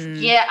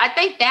 Mm-hmm. Yeah, I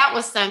think that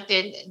was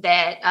something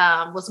that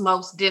was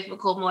most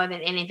difficult more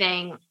than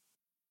anything.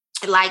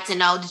 Like, to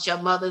know that your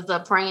mother's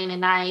up praying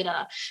tonight,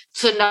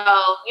 to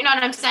know, you know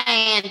what I'm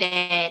saying?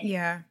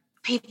 That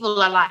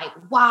people are like,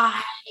 why?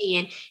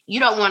 And you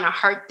don't want to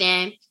hurt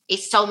them.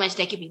 It's so much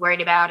they could be worried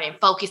about and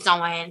focus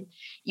on,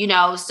 you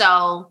know,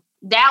 so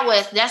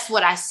that's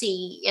what I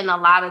see in a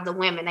lot of the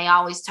women. They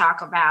always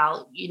talk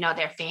about, you know,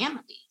 their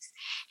families.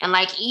 And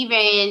like,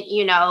 even,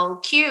 you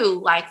know,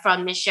 Q, like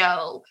from the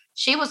show,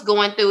 she was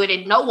going through it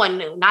and no one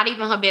knew, not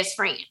even her best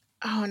friend.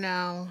 Oh,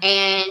 no.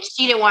 And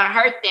she didn't want to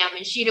hurt them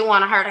and she didn't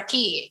want to hurt her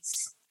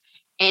kids.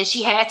 And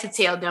she had to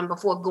tell them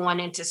before going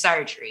into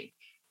surgery.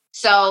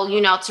 So,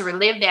 you know, to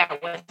relive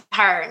that with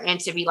her and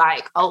to be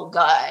like, oh,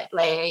 God,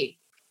 like,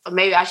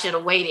 maybe I should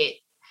have waited,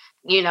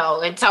 you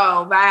know,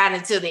 until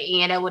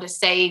the end, that would have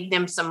saved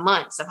them some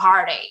months of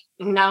heartache,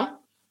 you know?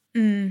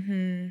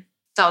 Mm-hmm.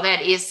 So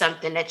that is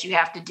something that you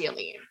have to deal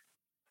in.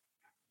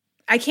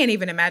 I can't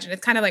even imagine.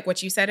 It's kind of like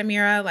what you said,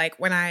 Amira. Like,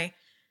 when I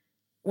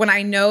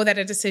know that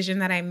a decision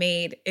that I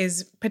made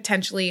is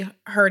potentially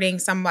hurting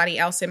somebody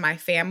else in my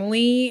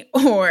family,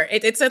 or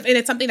it's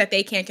something that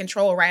they can't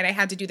control, right? I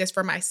had to do this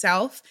for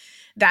myself.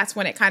 That's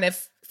when it kind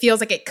of feels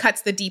like it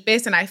cuts the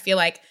deepest. And I feel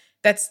like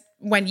that's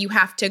when you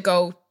have to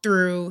go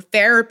through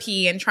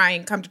therapy and try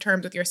and come to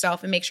terms with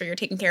yourself and make sure you're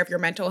taking care of your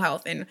mental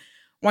health. And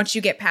once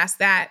you get past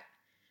that,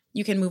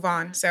 you can move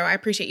on. So I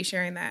appreciate you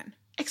sharing that.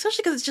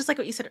 Especially because it's just like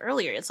what you said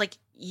earlier. It's like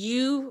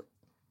you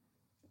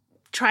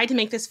tried to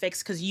make this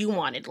fix because you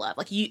wanted love.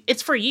 Like,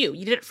 it's for you.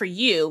 You did it for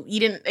you. You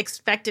didn't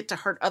expect it to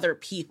hurt other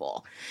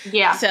people.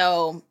 Yeah.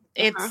 So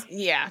It's,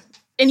 yeah.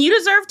 And you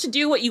deserve to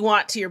do what you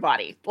want to your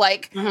body.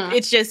 Like,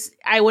 it's just,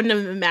 I wouldn't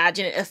have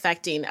imagined it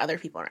affecting other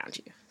people around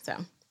you. So,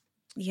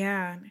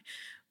 yeah.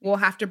 We'll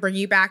have to bring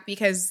you back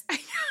because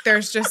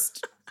there's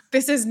just,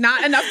 this is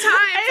not enough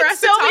time for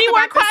us to talk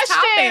about this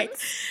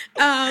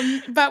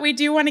topic. But we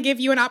do want to give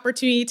you an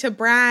opportunity to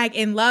brag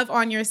and love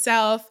on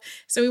yourself.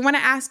 So we want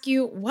to ask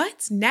you,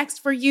 what's next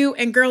for you?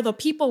 And girl, the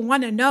people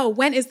want to know,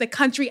 when is the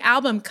country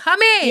album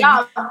coming?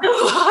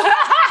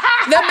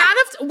 The amount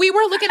of, we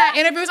were looking at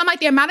interviews, I'm like,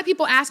 the amount of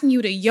people asking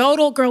you to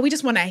yodel, girl, we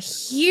just want to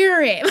hear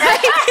it.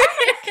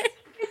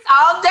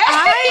 All day.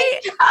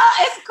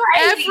 It's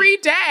crazy. Every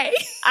day.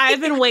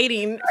 I've been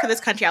waiting for this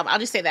country album. I'll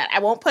just say that. I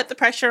won't put the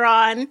pressure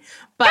on,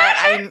 but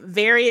I'm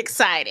very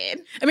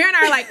excited. Amira and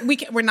I are like,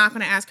 we're not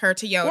going to ask her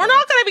to yodel. We're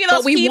not going to be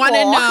those people. But we want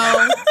to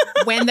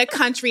know when the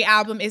country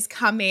album is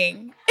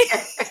coming.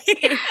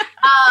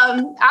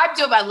 I'm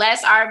doing my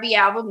last R&B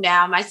album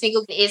now. My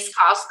single is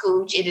called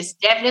Scooch. It is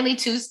definitely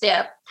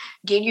two-step.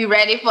 Get you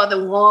ready for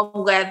the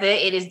warm weather.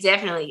 It is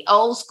definitely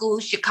old school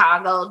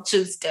Chicago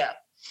two-step.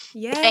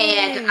 Yes.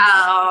 And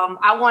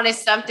I wanted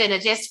something to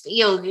just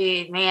feel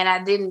good,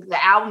 man. The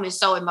album is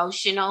so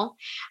emotional.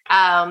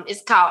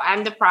 It's called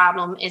I'm the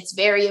Problem. It's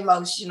very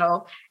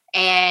emotional.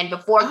 And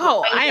before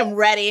I am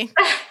ready.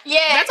 Yeah.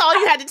 That's all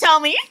you had to tell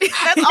me.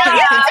 That's all you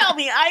had to tell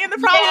me. I am the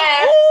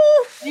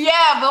problem.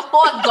 Yeah,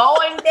 before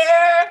going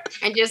there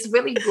and just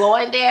really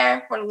going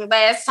there for the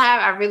last time,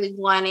 I really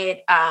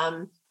wanted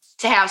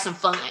to have some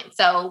fun.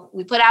 So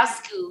we put out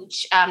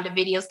Scooch. The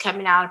video's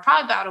coming out in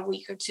probably about a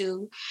week or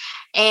two.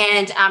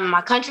 And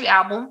my country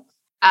album,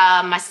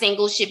 my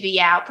single should be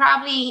out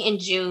probably in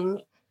June,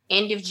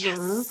 end of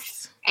June.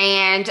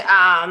 And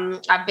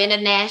I've been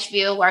to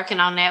Nashville working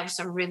on that with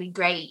some really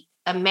great,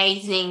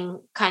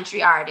 amazing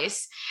country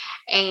artists.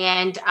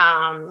 And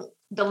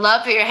the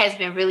love here has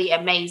been really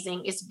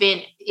amazing. It's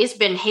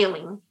been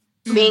healing.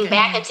 Being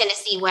back in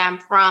Tennessee where I'm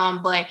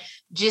from, but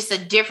just a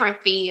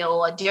different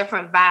feel, a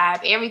different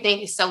vibe.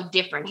 Everything is so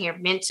different here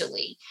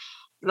mentally,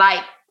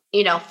 like,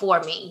 for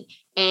me.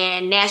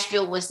 And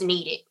Nashville was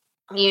needed,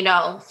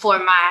 for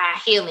my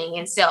healing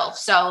and self.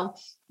 So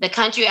the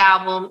country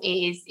album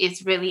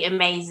is really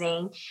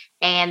amazing.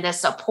 And the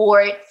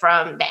support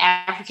from the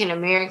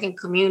African-American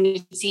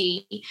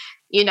community,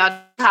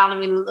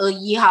 calling me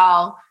Little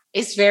Yeehaw.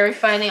 It's very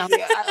funny.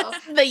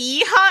 The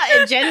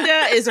yeehaw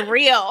agenda is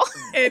real.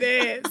 It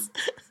is.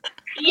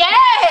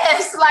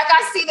 Yes. Like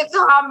I see the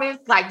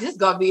comments, like this is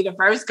going to be the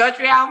first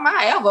country album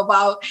I ever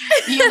bought,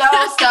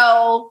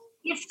 so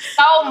it's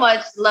so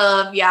much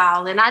love,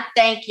 y'all. And I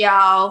thank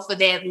y'all for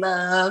that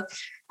love.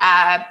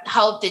 I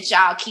hope that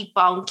y'all keep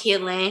on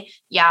killing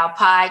y'all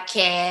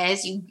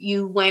podcasts.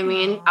 You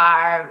women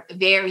are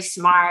very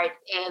smart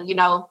and,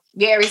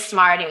 very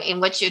smart in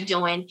what you're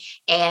doing.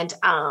 And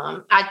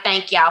I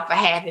thank y'all for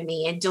having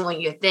me and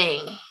doing your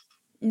thing.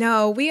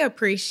 No, we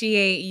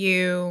appreciate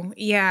you.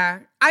 Yeah.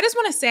 I just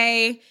want to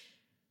say,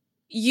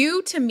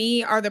 you to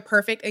me are the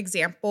perfect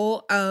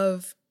example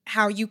of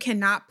how you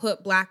cannot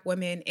put Black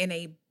women in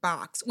a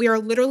box. We are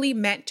literally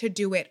meant to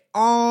do it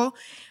all.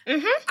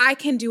 I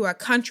can do a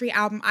country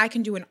album. I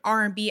can do an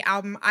R&B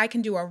album. I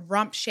can do a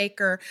rump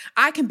shaker.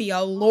 I can be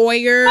a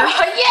lawyer.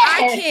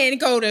 I can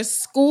go to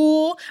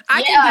school.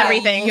 I can be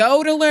everything. A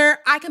yodeler.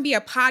 I can be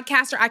a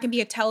podcaster. I can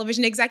be a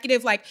television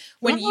executive. Like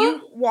when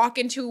you walk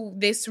into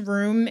this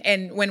room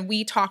and when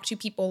we talk to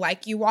people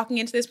like you walking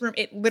into this room,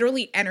 it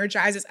literally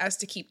energizes us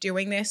to keep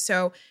doing this.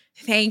 So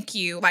thank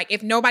you. Like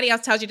if nobody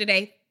else tells you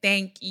today,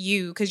 thank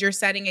you, because you're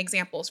setting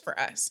examples for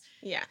us.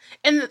 Yeah.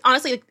 And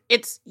honestly,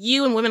 it's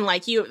you and women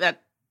like you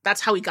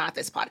that's how we got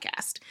this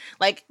podcast.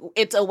 Like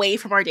it's away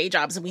from our day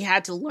jobs and we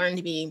had to learn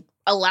to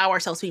allow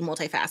ourselves to be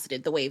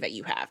multifaceted the way that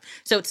you have.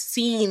 So it's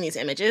seeing these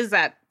images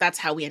that's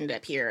how we ended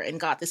up here and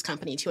got this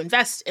company to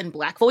invest in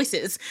Black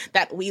voices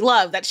that we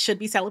love, that should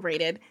be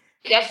celebrated.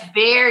 That's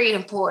very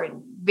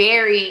important.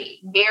 Very,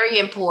 very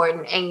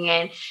important.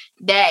 And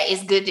that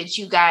is good that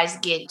you guys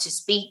get to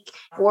speak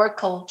for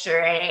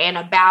culture and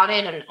about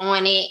it and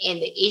on it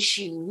and the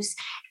issues.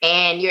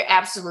 And you're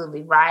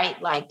absolutely right.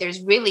 Like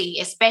there's really,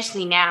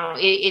 especially now,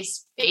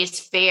 it's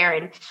fair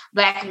and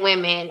Black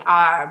women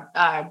are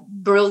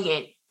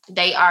brilliant.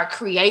 They are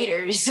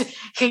creators, they'll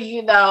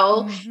say,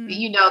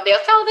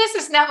 oh, this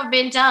has never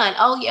been done.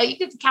 Oh, yeah, you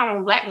get to count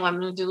on Black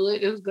women to do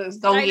it. It's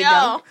going to get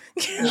done.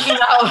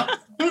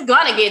 It's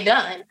going to get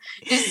done.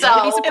 So,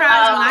 I'll be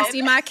surprised when I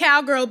see my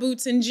cowgirl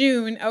boots in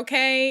June,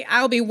 okay?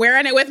 I'll be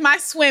wearing it with my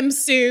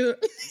swimsuit.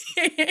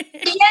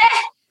 Yeah.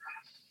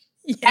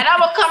 And I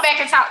will come back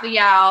and talk to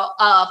y'all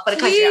for the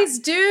country. Please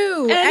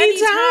do.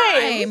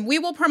 Anytime. We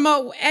will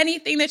promote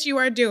anything that you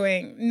are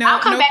doing.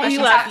 I'll come back and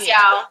talk to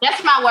y'all.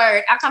 That's my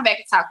word. I'll come back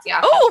and talk to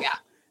y'all.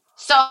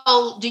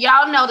 So, do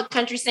y'all know the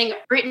country singer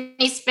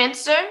Brittany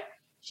Spencer?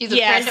 She's a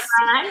friend of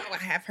mine. Oh, I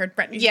have heard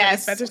Brittany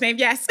Spencer's name.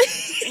 Yes.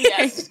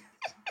 Yes.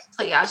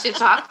 So, y'all should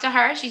talk to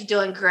her. She's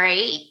doing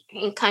great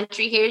in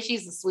country here.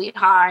 She's a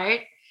sweetheart.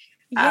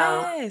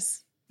 Yes.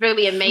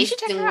 Really amazing.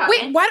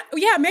 Wait, what?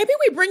 Yeah, maybe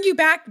we bring you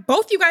back,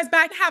 both you guys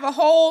back, to have a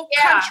whole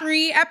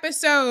country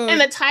episode. And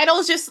the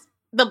title's just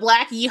the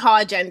Black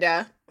Yeehaw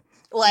agenda.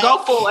 Like, go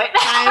for it.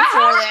 I'm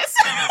for this.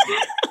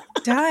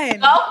 Done.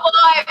 Go for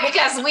it,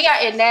 because we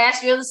are in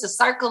Nashville. It's a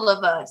circle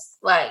of us.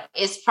 Like,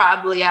 it's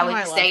probably, I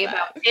would say,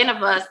 about 10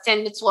 of us,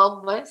 10 to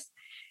 12 of us,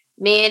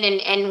 men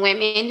and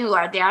women who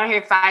are down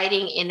here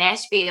fighting in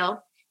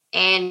Nashville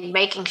and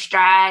making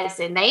strides.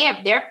 And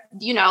they're,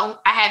 you know,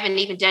 I haven't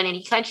even done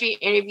any country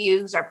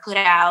interviews or put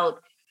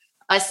out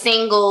a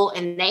single,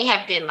 and they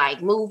have been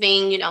like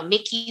moving. You know,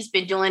 Mickey's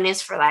been doing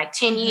this for like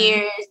 10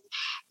 years,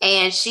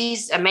 and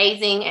she's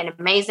amazing, an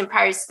amazing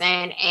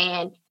person.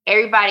 And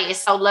everybody is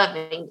so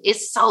loving.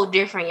 It's so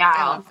different, y'all.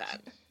 I love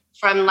that.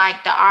 From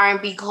like the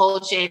R&B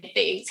culture and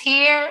things.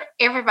 Here,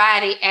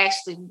 everybody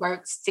actually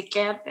works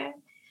together.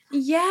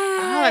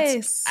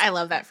 Yes. I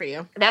love that for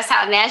you. That's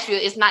how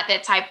Nashville is. Not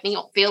that type. You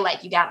don't feel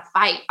like you got to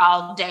fight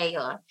all day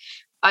or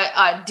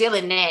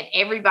dealing that.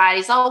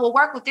 Everybody's, oh, we'll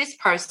work with this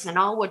person.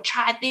 Oh, we'll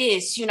try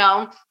this, you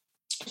know,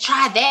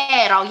 try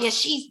that. Oh, yeah,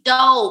 she's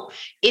dope.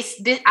 It's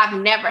this. I've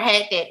never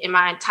had that in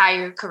my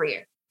entire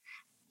career.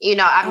 You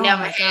know, I've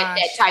never had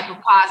that type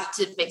of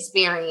positive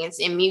experience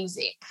in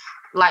music,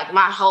 like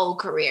my whole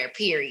career,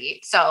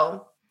 period.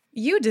 So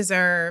you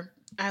deserve.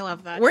 I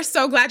love that. We're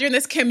so glad you're in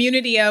this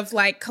community of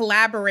like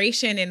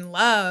collaboration and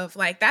love.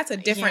 Like that's a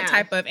different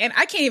type of, and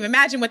I can't even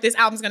imagine what this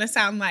album's going to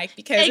sound like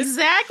because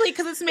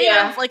it's made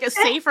of like a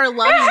safer,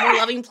 loving, more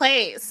loving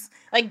place.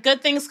 Like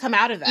good things come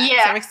out of that.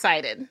 Yeah. So I'm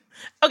excited.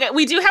 Okay,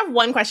 we do have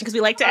one question because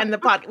we like to end the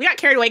pod. We got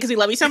carried away because we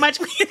love you so much.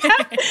 We like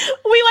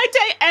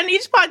to end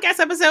each podcast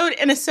episode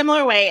in a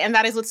similar way, and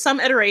that is with some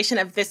iteration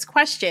of this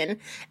question.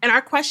 And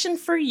our question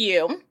for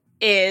you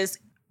is,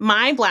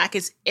 my Black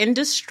is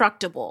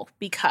indestructible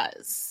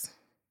because...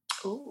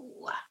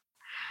 Ooh.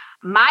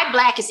 My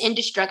Black is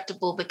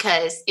indestructible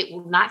because it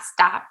will not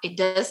stop. It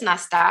does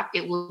not stop.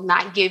 It will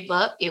not give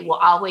up. It will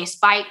always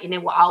fight, and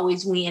it will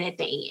always win at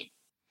the end.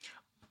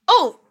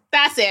 Oh,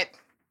 that's it.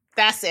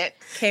 That's it.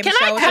 Can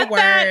I cut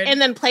that and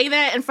then play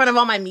that in front of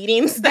all my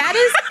meetings? That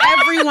is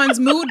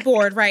everyone's mood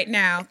board right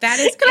now. That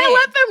is Can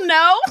I let them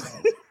know?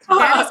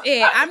 That is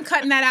it. I'm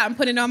cutting that out and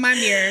putting it on my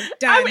mirror.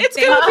 Done. It's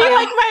going to be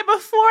like my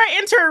before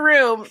enter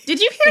room. Did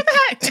you hear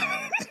that?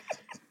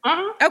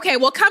 Okay,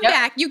 well, come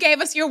back. You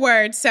gave us your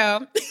word, so.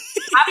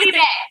 I'll be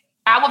back.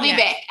 I will be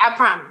back. I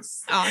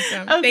promise.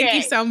 Awesome. Okay. Thank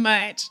you so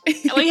much.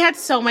 We had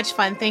so much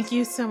fun. Thank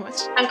you so much.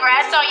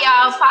 Congrats on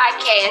y'all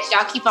podcast.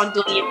 Y'all keep on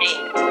doing your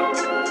thing.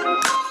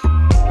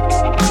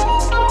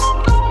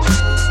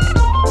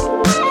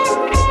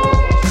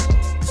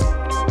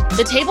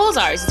 The Table is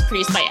Ours is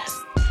produced by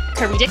us,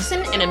 Curry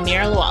Dixon and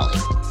Amir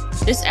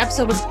Lawali. This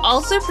episode was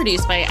also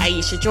produced by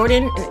Aisha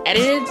Jordan and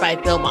edited by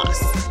Bill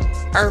Moss.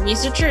 Our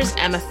researcher is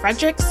Emma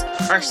Fredericks,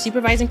 our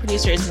supervising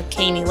producer is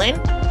McKamey Lynn,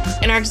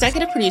 and our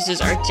executive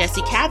producers are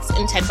Jesse Katz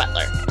and Ted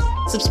Butler.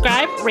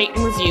 Subscribe, rate,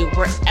 and review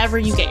wherever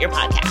you get your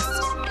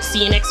podcast.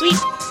 See you next week.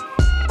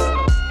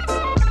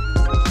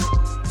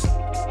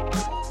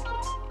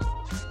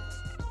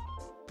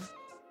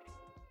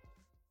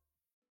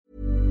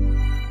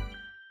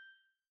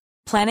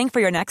 Planning for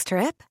your next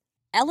trip?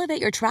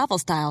 Elevate your travel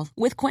style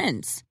with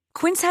Quince.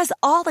 Quince has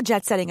all the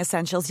jet-setting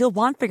essentials you'll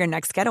want for your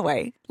next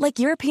getaway, like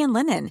European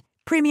linen,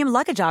 premium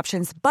luggage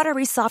options,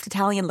 buttery soft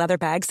Italian leather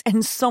bags,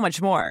 and so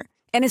much more.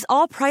 And is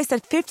all priced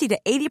at 50 to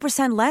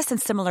 80% less than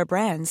similar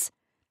brands.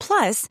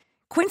 Plus,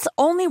 Quince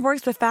only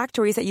works with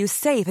factories that use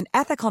safe and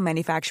ethical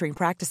manufacturing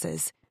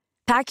practices.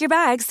 Pack your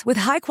bags with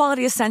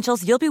high-quality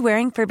essentials you'll be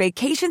wearing for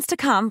vacations to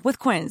come with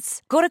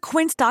Quince. Go to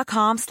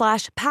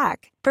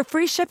quince.com/pack for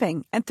free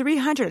shipping and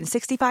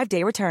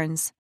 365-day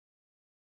returns.